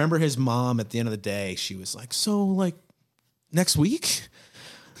 And I remember his mom at the end of the day, she was like, so like next week?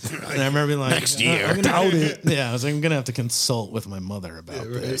 And I remember being like, Next year. I'm gonna doubt it. Yeah, I was like, I'm going to have to consult with my mother about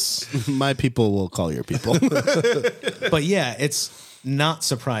this. My people will call your people. But yeah, it's not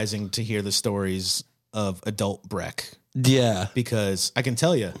surprising to hear the stories of adult Breck, yeah. because I can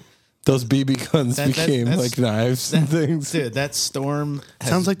tell you, Those BB guns became that's- like knives and things. dude, that storm has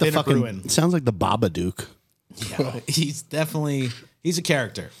Sounds like the been a fucking. Bruin. Sounds like the Babadook. Yeah, he's a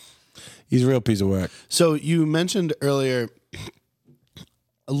character. He's a real piece of work. So you mentioned earlier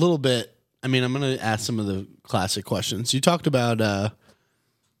a little bit. I mean, I'm going to ask some of the classic questions. You talked about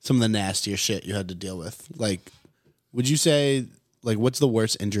some of the nastier shit you had to deal with. Like, would you say, like, what's the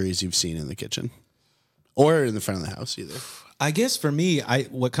worst injuries you've seen in the kitchen or in the front of the house either? I guess for me,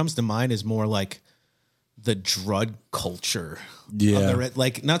 what comes to mind is more like the drug culture. Yeah. Of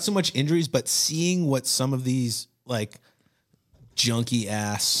like not so much injuries, but seeing what some of these like junky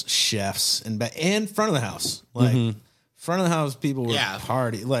ass chefs and front of the house, like front of the house people were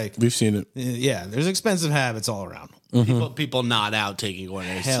party. Like We've seen it. yeah, there's expensive habits all around. People not out taking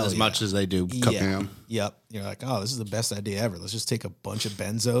orders Hell as yeah. much as they do cooking them. Yep. You're like, oh, this is the best idea ever. Let's just take a bunch of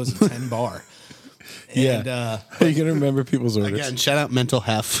benzos and 10 bar. And, Yeah. Are you going to remember people's orders? Again, shout out mental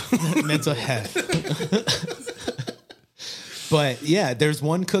heth. mental health. But yeah, there's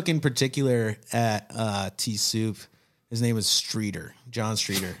one cook in particular at Tea Soup. His name was Streeter, John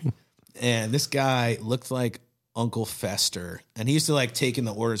Streeter. And this guy looked like Uncle Fester. And he used to like take in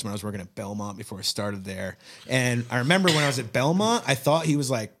the orders when I was working at Belmont before I started there. And I remember when I was at Belmont, I thought he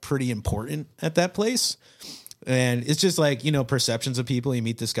was like pretty important at that place. And it's just like, you know, perceptions of people. You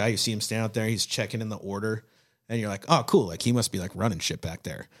meet this guy, you see him stand out there, he's checking in the order. And you're like, oh, cool. Like, he must be like running shit back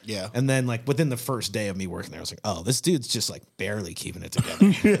there. Yeah. And then, like, within the first day of me working there, I was like, oh, this dude's just like barely keeping it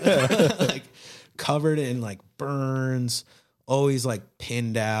together. Like, covered in like burns, always like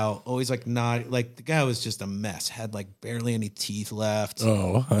pinned out, always like not like the guy was just a mess, had like barely any teeth left.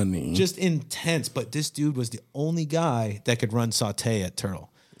 Oh, honey. Just intense. But this dude was the only guy that could run saute at Turtle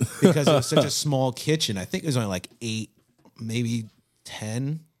because it was such a small kitchen. I think it was only like 8, maybe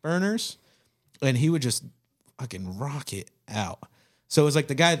 10 burners. And he would just fucking rock it out. So it was like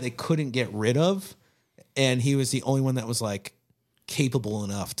the guy they couldn't get rid of, and he was the only one that was like capable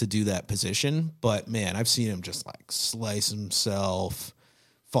enough to do that position. But man, I've seen him just like slice himself,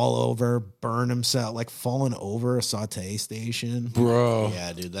 fall over, burn himself, like falling over a saute station. Bro.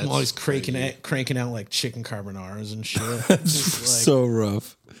 Yeah, dude. That's I'm always crazy. cranking out like chicken carbonaras and shit. That's Just, like, so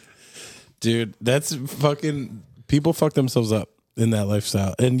rough. Dude, that's fucking... People fuck themselves up in that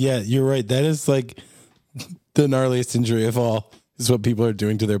lifestyle. And yeah, you're right. That is like the gnarliest injury of all is what people are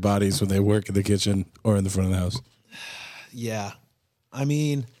doing to their bodies when they work in the kitchen or in the front of the house. yeah. I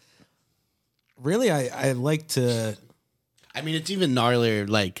mean, really, I like to... I mean, it's even gnarlier.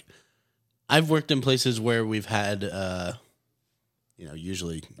 Like, I've worked in places where we've had, you know,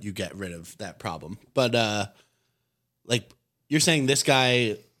 usually you get rid of that problem. But, like, you're saying this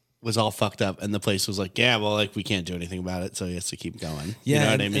guy was all fucked up and the place was like, yeah, well, like, we can't do anything about it, so he has to keep going. Yeah, you know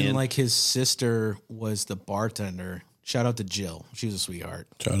what and, I mean? and like his sister was the bartender. Shout out to Jill. She was a sweetheart.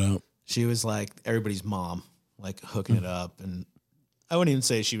 Shout out. She was like everybody's mom, like hooking it up. And I wouldn't even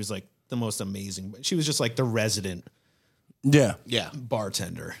say she was like the most amazing, but she was just like the resident Yeah. yeah.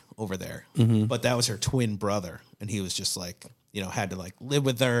 bartender over there. But that was her twin brother. And he was just like, you know, had to like live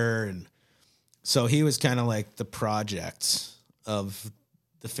with her. And so he was kind of like the project of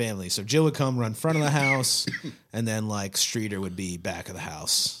the family. So Jill would come run front of the house, and then like Streeter would be back of the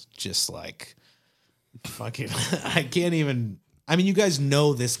house, just like fucking. I can't even. I mean, you guys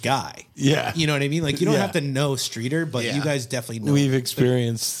know this guy. Yeah. You know what I mean? Like, you don't have to know Streeter, but you guys definitely know. We've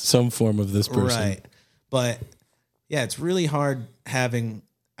experienced some form of this person. Right. But yeah, it's really hard having.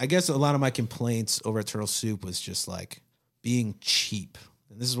 I guess a lot of my complaints over at Turtle Soup was just like being cheap.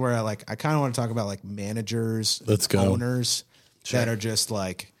 And this is where I kind of want to talk about like managers, owners that are just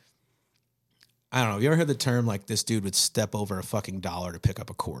like, I don't know. Have you ever heard the term like this dude would step over a fucking dollar to pick up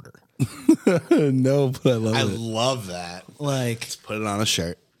a quarter? No, but I love it. I love that. Like, Let's put it on a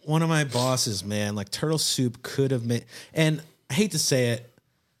shirt. One of my bosses, man, like Turtle Soup could have made, and I hate to say it,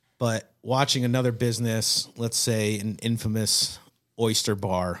 but watching another business, let's say an infamous oyster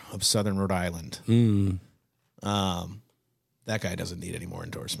bar of Southern Rhode Island, that guy doesn't need any more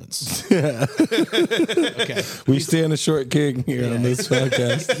endorsements. Okay, we stand a short king here on this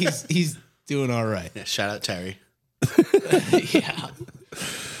podcast. He's doing all right. Yeah, shout out Terry. Yeah.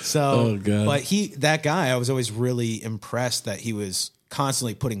 So, God. But that guy, I was always really impressed that he was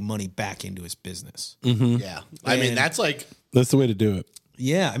constantly putting money back into his business. Yeah. I mean, that's like, That's the way to do it.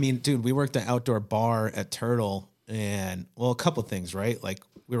 Yeah. I mean, dude, we worked the outdoor bar at Turtle and, well, a couple things, right? Like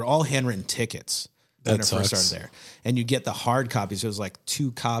we were all handwritten tickets when I first started there. And you get the hard copies. It was like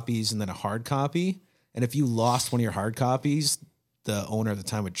 2 copies and then a hard copy. And if you lost one of your hard copies, the owner at the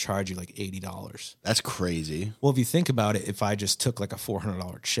time would charge you like $80. that's crazy. Well, if you think about it, if I just took like a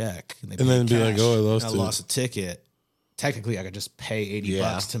 $400 check and then be like, oh, I lost a ticket, technically I could just pay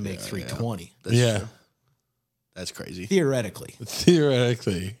 $80 to make $320. True. That's crazy. Theoretically. What's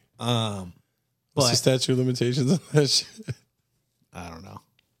the statute of limitations on that shit? I don't know.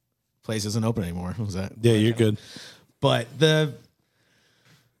 Place isn't open anymore. What was that? Yeah, you're good. But where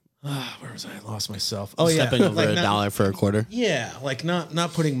was I? I lost myself. Oh, Stepping yeah. over a dollar for a quarter. Yeah, like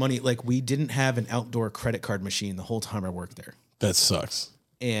not putting money. Like we didn't have an outdoor credit card machine the whole time I worked there. That sucks.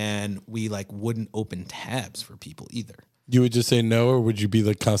 And we like wouldn't open tabs for people either. You would just say no, or would you be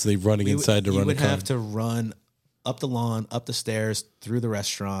like constantly running inside to run a You would card? have to run up the lawn, up the stairs, through the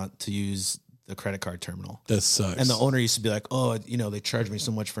restaurant to use the credit card terminal. That sucks. And the owner used to be like, oh, they charge me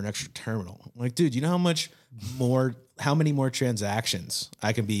so much for an extra terminal. I'm like, dude, you know how many more transactions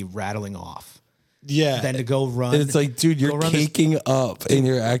I can be rattling off? Yeah. Than to go run. And it's like, dude, you're caking up and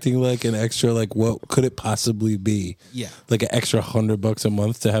you're acting like an extra, like, what could it possibly be? Yeah. Like an extra $100 a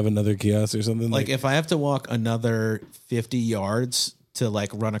month to have another kiosk or something? Like if I have to walk another 50 yards to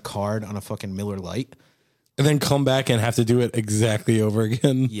like run a card on a fucking Miller Lite. And then come back and have to do it exactly over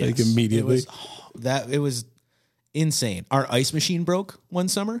again, like immediately. It was insane. Our ice machine broke one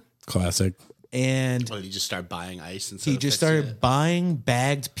summer. Classic. And What, did he just start buying ice? he just started buying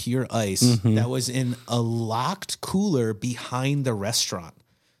bagged pure ice that was in a locked cooler behind the restaurant.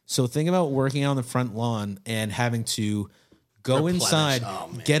 So think about working out on the front lawn and having to go inside,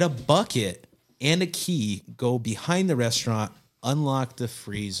 get a bucket and a key, go behind the restaurant, unlock the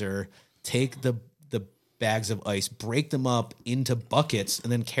freezer, take the bags of ice, break them up into buckets,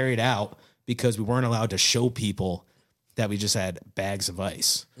 and then carry it out because we weren't allowed to show people that we just had bags of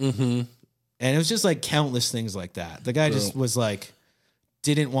ice. Mm-hmm. And it was just like countless things like that. The guy just was like,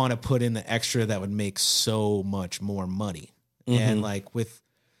 didn't want to put in the extra that would make so much more money. Mm-hmm. And like with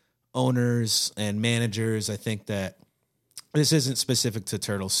owners and managers, I think that this isn't specific to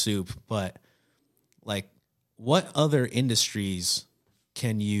Turtle Soup, but like what other industries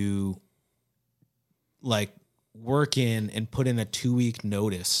can you like work in and put in a 2-week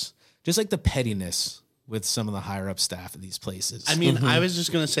notice? Just like the pettiness with some of the higher up staff at these places. I mean, I was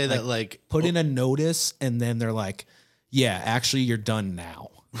just going to say that like put in a notice and then they're like, yeah, actually you're done now.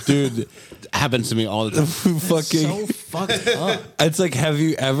 Dude, happens to me all the time. fucking So fucked up. It's like, have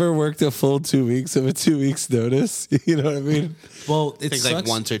you ever worked a full 2 weeks of a 2 weeks notice? You know what I mean? Well, I it think sucks. like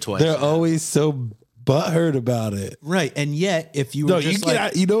once or twice. They're always so butthurt about it. Right. And yet if you were No, just you like, get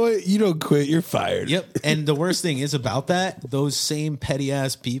out, you know what? You don't quit, you're fired. Yep. And the worst thing is about that, those same petty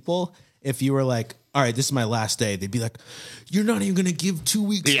ass people, if you were like, all right, this is my last day, they'd be like, you're not even going to give 2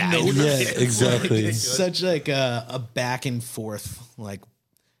 weeks notice. Yeah, exactly. It's such like a back and forth. Like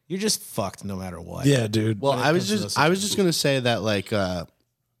you're just fucked no matter what. Yeah, dude. Well, I was just going to say that like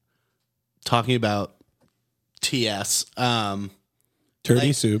talking about TS,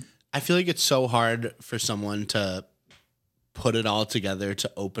 Turkey soup. I feel like it's so hard for someone to put it all together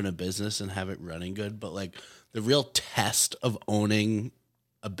to open a business and have it running good. But like the real test of owning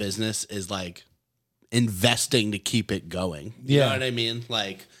a business is like investing to keep it going. You know what I mean?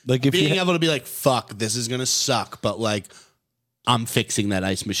 Like if being able to be like, fuck, this is going to suck. But like, I'm fixing that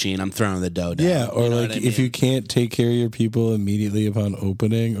ice machine. I'm throwing the dough down. Yeah, or You know like what I if mean? you can't take care of your people immediately upon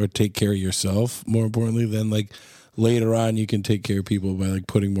opening, or take care of yourself, more importantly, then like later on you can take care of people by like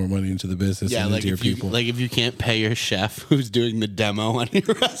putting more money into the business and like into your if you, people. like if you can't pay your chef who's doing the demo on your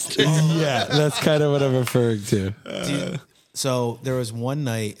restaurant. Yeah, that's kind of what I'm referring to. Dude, so there was one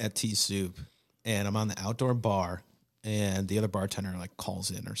night at Tea Soup, and I'm on the outdoor bar, and the other bartender like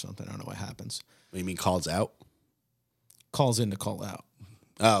calls in or something. I don't know what happens. What do you mean calls out? Calls in to call out.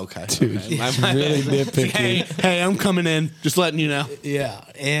 Oh, okay. Dude, Okay. it's really nitpicky. Hey, I'm coming in. Just letting you know. Yeah,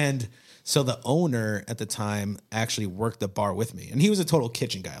 and so the owner at the time actually worked the bar with me, and he was a total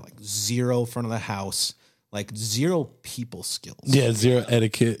kitchen guy, like zero front of the house, like zero people skills. Yeah, zero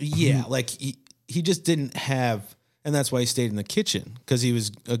etiquette. Yeah, like he just didn't have, and that's why he stayed in the kitchen, because he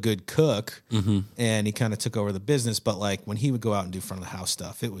was a good cook, and he kind of took over the business. But like when he would go out and do front of the house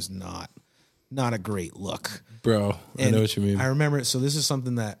stuff, it was not a great look. Bro, I And know what you mean. I remember. So this is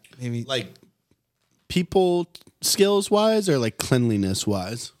something that maybe Like people skills wise or like cleanliness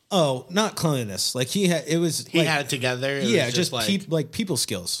wise? not cleanliness. Like he had, it was He like, had it together. It yeah, was just like people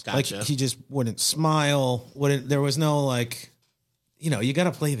skills. Gotcha. Like he just wouldn't smile. There was no like, you got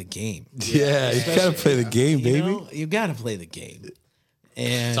to play the game. Yeah, you gotta play the game, baby. You got to play the game.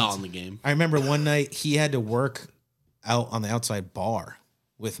 And it's all in the game. I remember one night he had to work out on the outside bar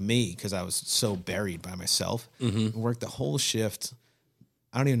with me because I was so buried by myself. Worked the whole shift.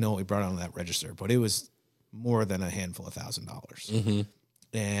 I don't even know what we brought on that register, but it was more than a handful of $1,000.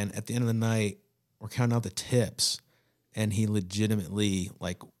 And at the end of the night, we're counting out the tips, and he legitimately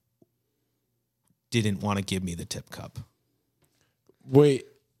like didn't want to give me the tip cup. Wait,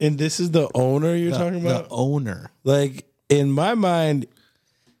 and this is the owner you're talking about? The owner. Like, in my mind,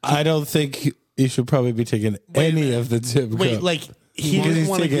 I don't think you should probably be taking any of the tip Wait, cup. like he Because didn't he's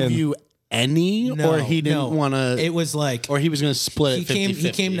want to give taking- you any, or he didn't want to, It was like or he was going to split he it 50-50.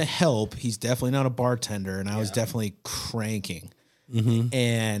 he came to help. He's definitely not a bartender, and I was definitely cranking.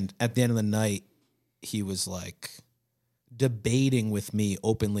 And at the end of the night, he was like debating with me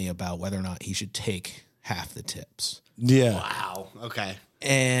openly about whether or not he should take half the tips. Yeah. Wow. Okay.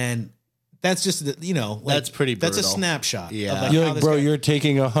 And that's just That's pretty That's a brutal. snapshot. Yeah. of You're how like, this bro, guy- you're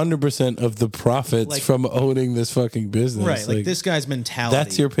taking 100% of the profits Like- from owning this fucking business. right. Like this guy's mentality.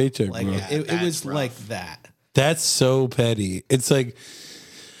 That's your paycheck, Like bro. it That's was rough. like that. That's so petty. It's like,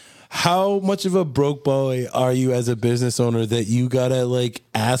 how much of a broke boy are you as a business owner that you gotta like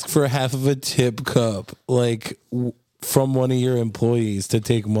ask for half of a tip cup, like from one of your employees to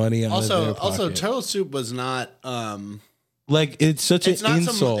take money out of their pocket? Also, Turtle Soup was not. Like, it's such It's an not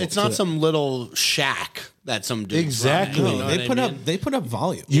insult. It's not to- some little shack that some dude. Exactly. Running, you know They what put I up mean? they put up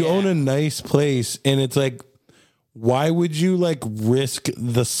volume. You own a nice place, and it's like, why would you like risk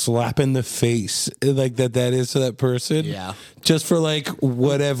the slap in the face like that is to that person? Yeah. Just for like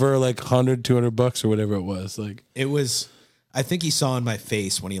whatever, like $100-$200 or whatever it was. Like, It was. I think he saw in my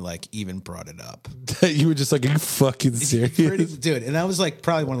face when he like even brought it up. you were just like, are you fucking serious? Dude, and that was like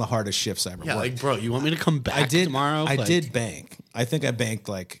probably one of the hardest shifts I ever Yeah, worked. like, bro, you want me to come back tomorrow? I Like, did bank. I think I banked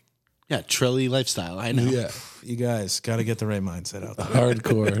like, Yeah, Trilly lifestyle. I know. Yeah. you guys got to get the right mindset out there.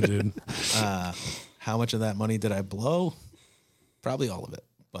 Hardcore, dude. How much of that money did I blow? Probably all of it,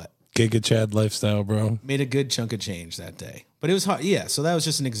 but Giga Chad lifestyle, bro. made a good chunk of change that day. But it was hard. Yeah, so that was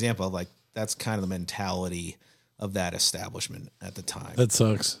just an example of like that's kind of the mentality of that establishment at the time, That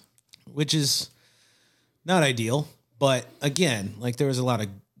sucks. which is not ideal. But again, like there was a lot of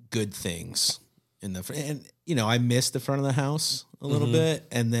good things in and I missed the front of the house a little bit,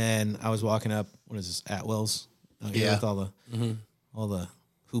 and then I was walking up. What is this? Atwell's? Out here Yeah. with all the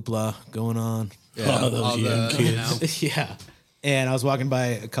hoopla going on. Yeah, Oh, those all young the, kids. Yeah. And I was walking by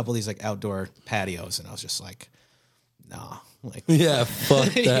a couple of these like outdoor patios, and I was just like, nah. Like, Yeah,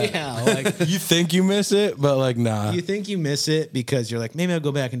 fuck that. yeah, like You think you miss it, but like, nah. you think you miss it because you're like, maybe I'll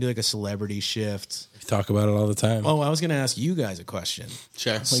go back and do like a celebrity shift. We talk about it all the time. Oh, I was going to ask you guys a question.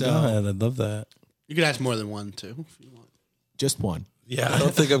 Sure. my so- God, I'd love that. You could ask more than one too if you want. Just one. Yeah, I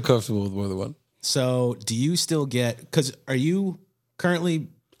don't think I'm comfortable with more than one. So do you still get, because are you currently,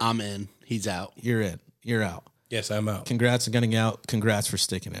 I'm in. He's out. you're in, you're out. Yes, I'm out. Congrats on getting out. Congrats for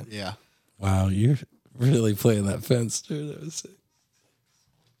sticking in. Yeah. Wow, you're really playing that fence, dude. That was sick.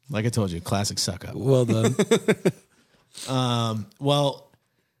 Like I told you, classic suck up. Well done. Well,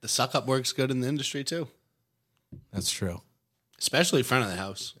 The suck up works good in the industry too, that's true. especially front of the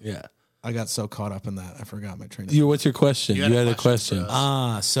house. Yeah. I got so caught up in that. I forgot my train of What's your question? You had a question.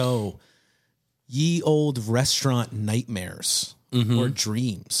 So ye old restaurant nightmares or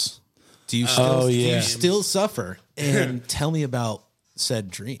dreams. Do you still, do yeah. you still suffer? And tell me about said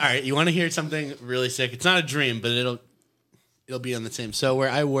dream. All right, you want to hear something really sick? It's not a dream, but it'll be on the same. So where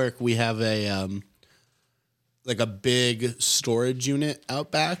I work, we have a like a big storage unit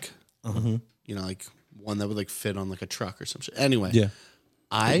out back. You know, like one that would like fit on like a truck or some shit. Anyway, Yeah.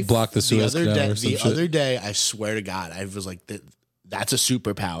 I Block the Suez Canal or some the shit. other day, I swear to God, I was like, that's a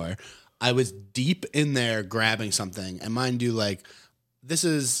superpower. I was deep in there grabbing something, and mind you, like, this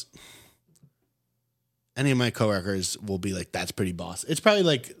is, any of my coworkers will be like, that's pretty boss. It's probably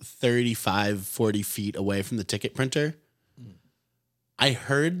like 35, 40 feet away from the ticket printer. I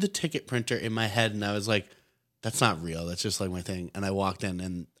heard the ticket printer in my head, and I was like, that's not real. That's just like my thing. And I walked in,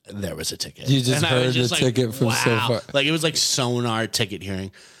 and there was a ticket. You just and heard the ticket from so far. Like, it was like sonar ticket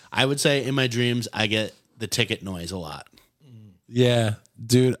hearing. I would say in my dreams, I get the ticket noise a lot. Yeah,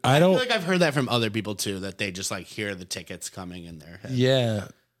 dude, I I don't. feel like I've heard that from other people too, that they just like hear the tickets coming in their head. Yeah,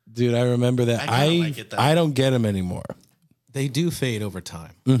 dude, I remember that. I kinda like it, though. I don't get them anymore. They do fade over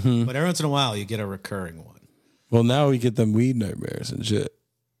time, Mm-hmm. but every once in a while you get a recurring one. Well, now we get them weed nightmares and shit.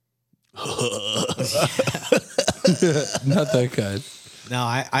 Not that kind. No,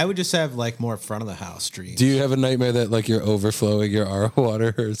 I would just have like more front of the house dreams. Do you have a nightmare that like you're overflowing your RO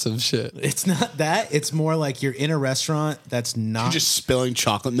water or some shit? It's not that. It's more like you're in a restaurant that's not. You're just spilling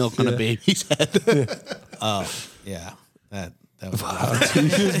chocolate milk on a baby's head. Oh, yeah. That was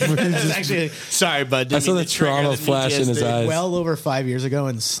That's actually Sorry, bud. I saw the trauma flash in his eyes. well over 5 years ago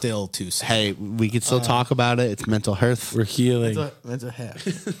and still too soon. Hey, we could still talk about it. It's mental health. We're healing. That's a heck.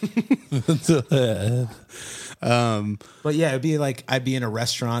 But yeah, it'd be like I'd be in a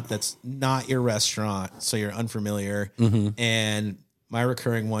restaurant that's not your restaurant, so you're unfamiliar. And my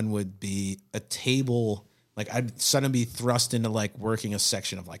recurring one would be a table. Like I'd suddenly be thrust into like working a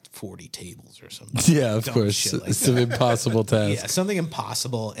section of like 40 tables or something. Yeah, of Dumb course. shit like It's an impossible task. Yeah, something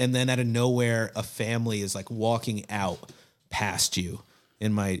impossible. And then out of nowhere, a family is like walking out past you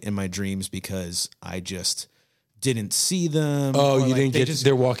in my dreams because I just didn't see them. Oh, or, you like, didn't get.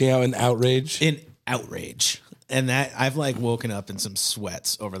 They're walking out in outrage. in outrage. And that I've like woken up in some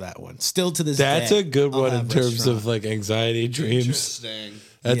sweats over that one. Still to this That's day. a good I'll one in have terms restaurant. of like anxiety dreams. Interesting.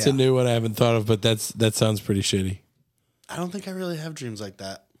 That's a Yeah. new one I haven't thought of, but that sounds pretty shitty. I don't think I really have dreams like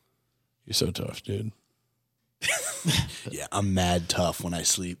that. You're so tough, dude. Yeah, I'm mad tough when I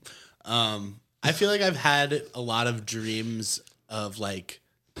sleep. I feel like I've had a lot of dreams of like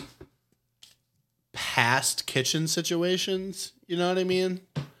past kitchen situations. You know what I mean?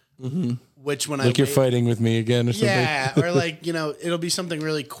 Mm-hmm. Which when Like I you're fighting with me again or something. yeah, or like it'll be something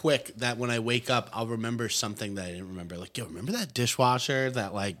really quick that when I wake up, I'll remember something that I didn't remember. Like, yo, remember that dishwasher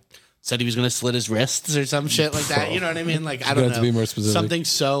that like said he was gonna slit his wrists or some shit like that? You know what I mean? Like I don't have know. to be more specific. Something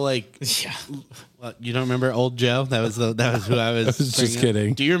so like Yeah. well, you don't remember Old Joe? That was who I was. I was just bringing up.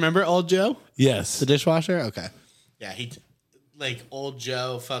 kidding. Do you remember Old Joe, Yes. the dishwasher? Okay, yeah, he like Old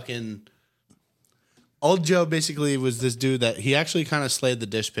Joe fucking. Old Joe basically was this dude that he actually kind of slayed the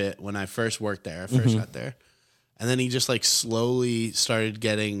dish pit when I first worked there. I first got there. And then he just like slowly started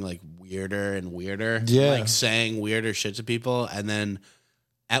getting like weirder and weirder. Yeah. Like saying weirder shit to people. And then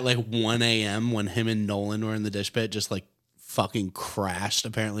at like 1 a.m. when him and Nolan were in the dish pit, just like fucking crashed.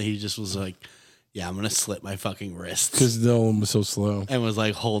 Apparently he just was like, yeah, I'm going to slit my fucking wrists. Because no one was so slow. And was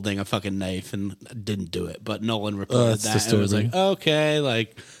like holding a fucking knife and didn't do it. But Nolan reported that's that and was like, disturbing. okay,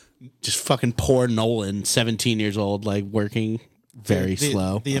 like just fucking poor Nolan, 17 years old, like working very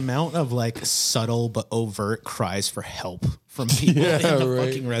slow. The amount of like subtle but overt cries for help from people in the right.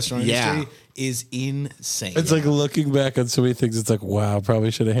 fucking restaurant Yeah. industry is insane. It's like looking back on so many things. It's like, wow, probably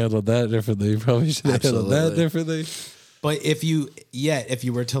should have handled that differently. Probably should have handled that Absolutely. differently. But if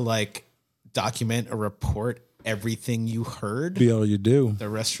you were to like document or report everything you heard, Be all you do. the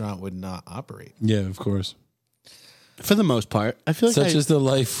restaurant would not operate. Yeah, of course. For the most part, I feel like Such is the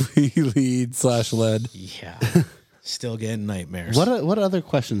life we lead / led. Yeah. Still getting nightmares. What other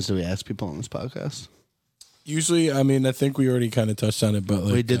questions do we ask people on this podcast? Usually, I mean, I think we already kind of touched on it, but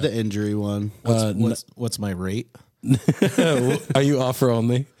like, We did the injury one. What's my rate? are you offer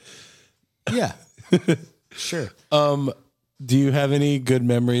only? Yeah. Sure. Do you have any good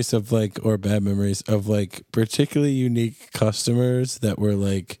memories of like, or bad memories of like particularly unique customers that were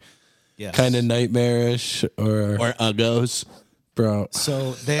like Yes. kind of nightmarish or Uggos. bro?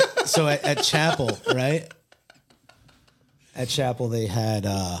 So at Chapel, right? At Chapel, they had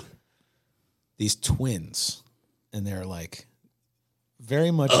these twins, and they're like very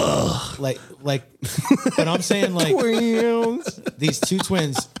much like. But I'm saying like these two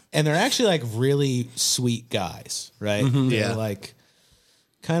twins, and they're actually like really sweet guys, right? Yeah. They're like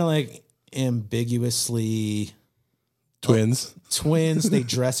kind of like ambiguously Twins. Twins. They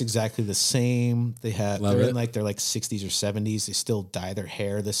dress exactly the same. They're in like their like 60s or 70s. They still dye their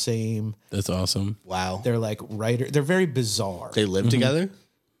hair the same. That's awesome. Wow. They're like They're very bizarre. They live together?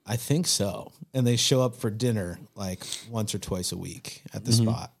 I think so. And they show up for dinner like once or twice a week at the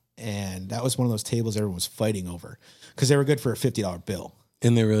spot. And that was one of those tables everyone was fighting over because they were good for a $50 bill.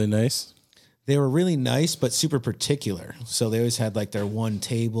 And they're really nice. They were really nice, but super particular. So they always had like their one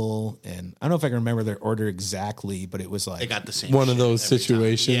table. And I don't know if I can remember their order exactly, but it was like They got the same one shit of those every time.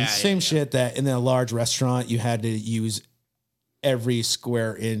 situations. Yeah, same shit that in a large restaurant, you had to use every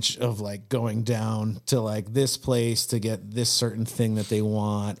square inch of like going down to like this place to get this certain thing that they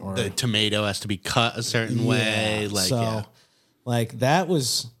want. Or The tomato has to be cut a certain way. Like, so, like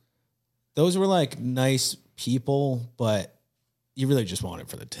those were like nice people, but you really just want it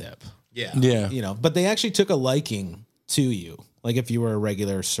for the tip. Yeah. Yeah. You know, but they actually took a liking to you. Like if you were a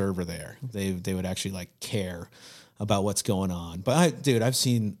regular server there, they would actually like care about what's going on. But I've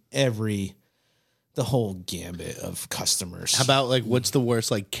seen the whole gambit of customers. How about like, what's the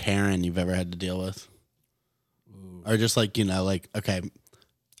worst like Karen you've ever had to deal with? Or just like, you know, like, okay,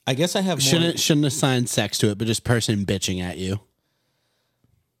 I guess I have shouldn't assign sex to it, but just person bitching at you.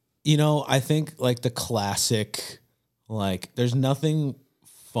 You know, I think like the classic, like there's nothing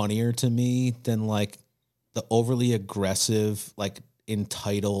funnier to me than like the overly aggressive, like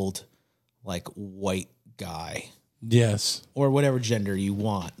entitled, like white guy Yes. or whatever gender you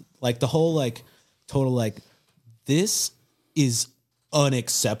want. Like the whole like total like this is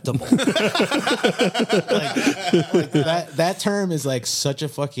unacceptable. like that term is like such a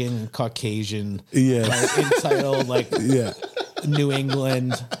fucking Caucasian, Yes. like, entitled like Yeah. New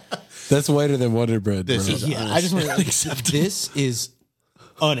England. That's whiter than Wonder Bread, bro. This is Yeah, I just want to. This is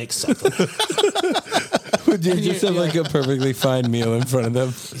unacceptable. Would you just have like a perfectly fine meal in front of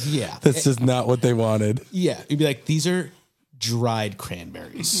them? Yeah, That's just not what they wanted. yeah. You'd be like, these are dried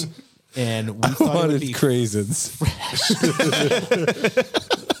cranberries, and we I thought it would wanted be craisins.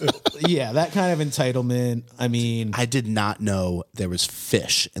 yeah, that kind of entitlement. I mean, I did not know there was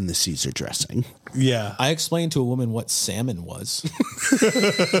fish in the Caesar dressing. Yeah. I explained to a woman what salmon was.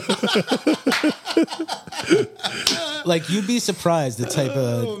 Like you'd be surprised the type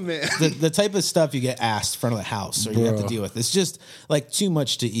of the type of stuff you get asked in front of the house or you have to Bro. deal with. It's just like too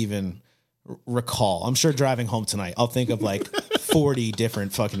much to even recall. I'm sure driving home tonight, I'll think of like 40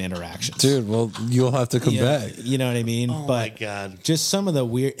 different fucking interactions. Dude, well, you'll have to come back. You know what I mean? Oh my God. Just some of the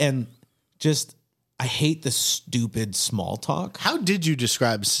weird and just I hate the stupid small talk. How did you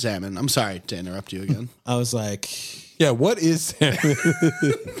describe salmon? I'm sorry to interrupt you again. I was like, Yeah, what is salmon?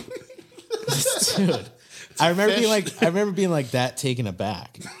 dude. I remember being like that taken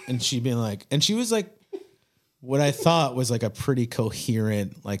aback. And she being like, and she was like what I thought was like a pretty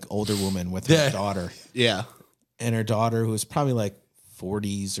coherent, like older woman with her Yeah. daughter. Yeah. And her daughter, who was probably like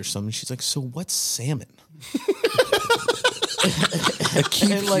 40s or something, she's like, so what's salmon? I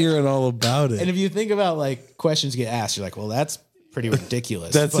keep And, like- hearing all about it. And if you think about like questions get asked, you're like, well, that's pretty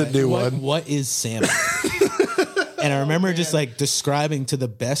ridiculous. That's a But new what- one. What is salmon? And I remember just like describing to the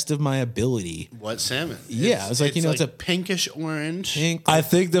best of my ability. What salmon? Yeah, I was like, you know, it's a pinkish orange. Pink. I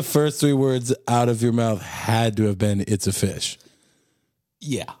think the first three words out of your mouth had to have been, it's a fish.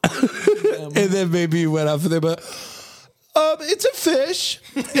 Yeah. And then maybe you went out for there, but it's a fish.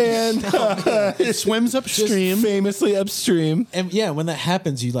 And It swims upstream. famously upstream. And yeah, when that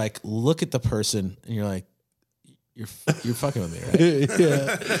happens, you like look at the person and you're like, you're fucking with me, right?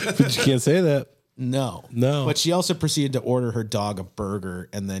 Yeah. But you can't say that. No. No. But she also proceeded to order her dog a burger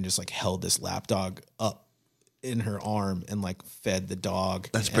and then just like held this lap dog up in her arm and like fed the dog.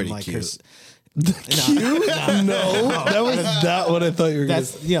 That's And, pretty like, cute. No, that was not what I thought you were going to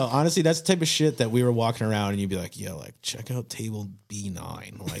say. That's, you know, honestly, that's the type of shit that we were walking around and you'd be like, yo, like, check out table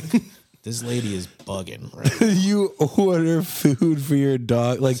B9. Like, this lady is bugging, right? You order food for your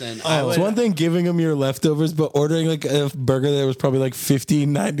dog. Like, Listen, it's one thing giving them your leftovers, but ordering like a burger that was probably like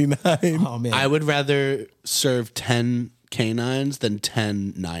 $15.99. Oh, man. I would rather serve 10 canines than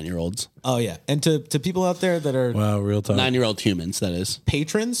 10 9-year-olds. Oh, yeah. And to people out there that are Wow, real talk. 9-year-old humans, that is.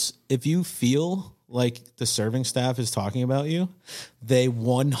 patrons, if you feel like the serving staff is talking about you, they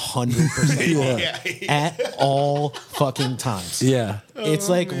 100% are at all fucking times. Yeah. It's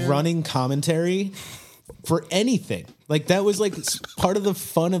like running commentary for anything. Like that was like part of the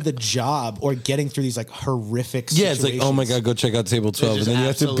fun of the job or getting through these like horrific Yeah, situations. it's like, oh my God, go check out table 12. And just then you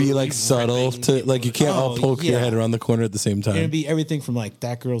have to be like absolutely subtle to like, you can't all Oh, poke your yeah. head around the corner at the same It'd time. be everything from like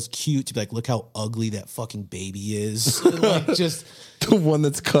that girl's cute to be like, look how ugly that fucking baby is. And, like just The one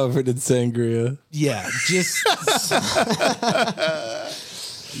that's covered in sangria. yeah, just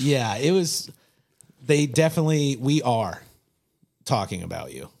yeah, it was they definitely, we are talking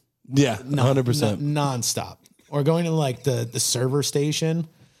about you. Yeah, 100%. Nonstop. Or going to like the server station.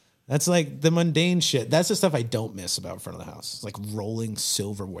 That's like the mundane shit. That's the stuff I don't miss about front of the house. It's like rolling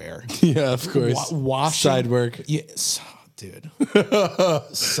silverware. Yeah, of course. Washing. Side work. Yes, dude.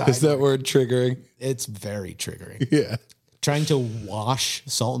 Is that word triggering? It's very triggering. Yeah. Trying to wash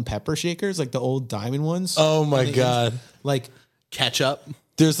salt and pepper shakers, like the old diamond ones. Oh my God. Like Ketchup.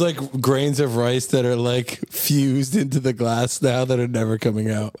 There's like grains of rice that are like fused into the glass now that are never coming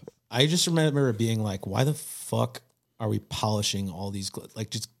out. I just remember it being like, why the fuck are we polishing all these?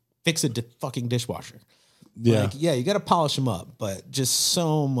 Like, just fix a fucking dishwasher. Yeah. Like, yeah, you got to polish them up, but just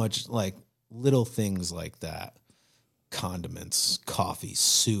so much like little things like that. Condiments, coffee,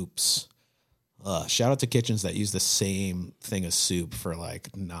 soups. Shout out to kitchens that use the same thing of soup for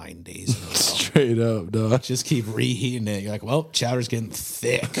like 9 days in a row. Straight up, dog. Just keep reheating it. You're like, well, chowder's getting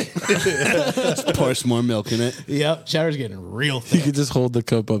thick. Just pour some more milk in it. Yep, chowder's getting real You thick. could just hold the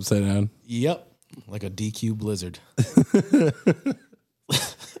cup upside down. Yep, like a DQ blizzard.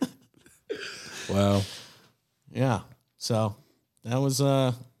 Wow. Yeah. So that was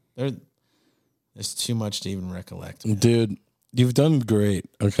there's too much to even recollect. Dude, you've done great,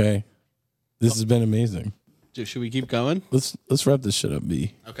 okay? This has been amazing. Dude, should we keep going? Let's wrap this shit up,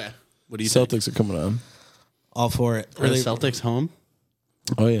 B. Okay. What do you Celtics are coming on. All for it. think? Are the Celtics home?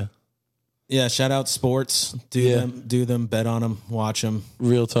 Oh yeah. Yeah, shout out sports. Do them, bet on them, watch them.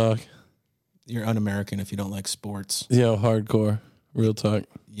 Real talk. You're un-American if you don't like sports. Yeah, hardcore. Real talk.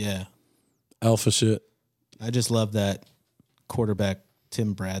 Yeah. Alpha shit. I just love that quarterback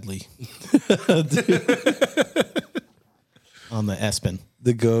Tim Bradley on the Espen.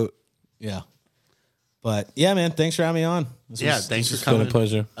 The GOAT. Yeah. But yeah, man, thanks for having me on. Thanks for It's been coming. a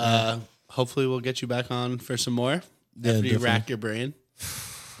pleasure. Hopefully we'll get you back on for some more. Yeah, After you definitely. rack your brain.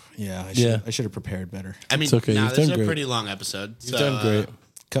 Yeah, Yeah. I should have prepared better. I mean, It's okay. nah, You've this is done a great. pretty long episode. You've done great.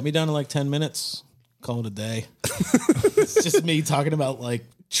 Cut me down to like 10 minutes. Call it a day. It's just me talking about like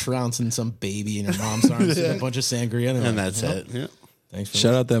trouncing some baby in her mom's arms with a bunch of sangria. And that's it. Yeah. Thanks for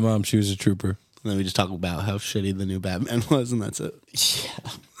Shout out that mom. She was a trooper. And then we just talk about how shitty the new Batman was, and that's it.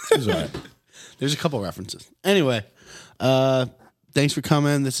 Yeah. She was all right. There's a couple references. Anyway, thanks for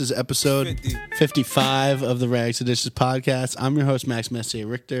coming. This is episode 55 of the Rags to Dishes podcast. I'm your host, Max Messier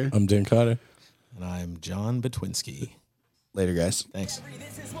Richter. I'm Dan Cotter. And I'm John Bitwinski. Later, guys. Thanks.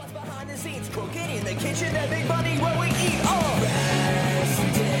 This is what's behind the scenes, cooking in the kitchen, that big money where we eat all rest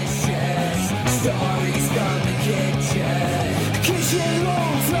dishes, stories from the kitchen.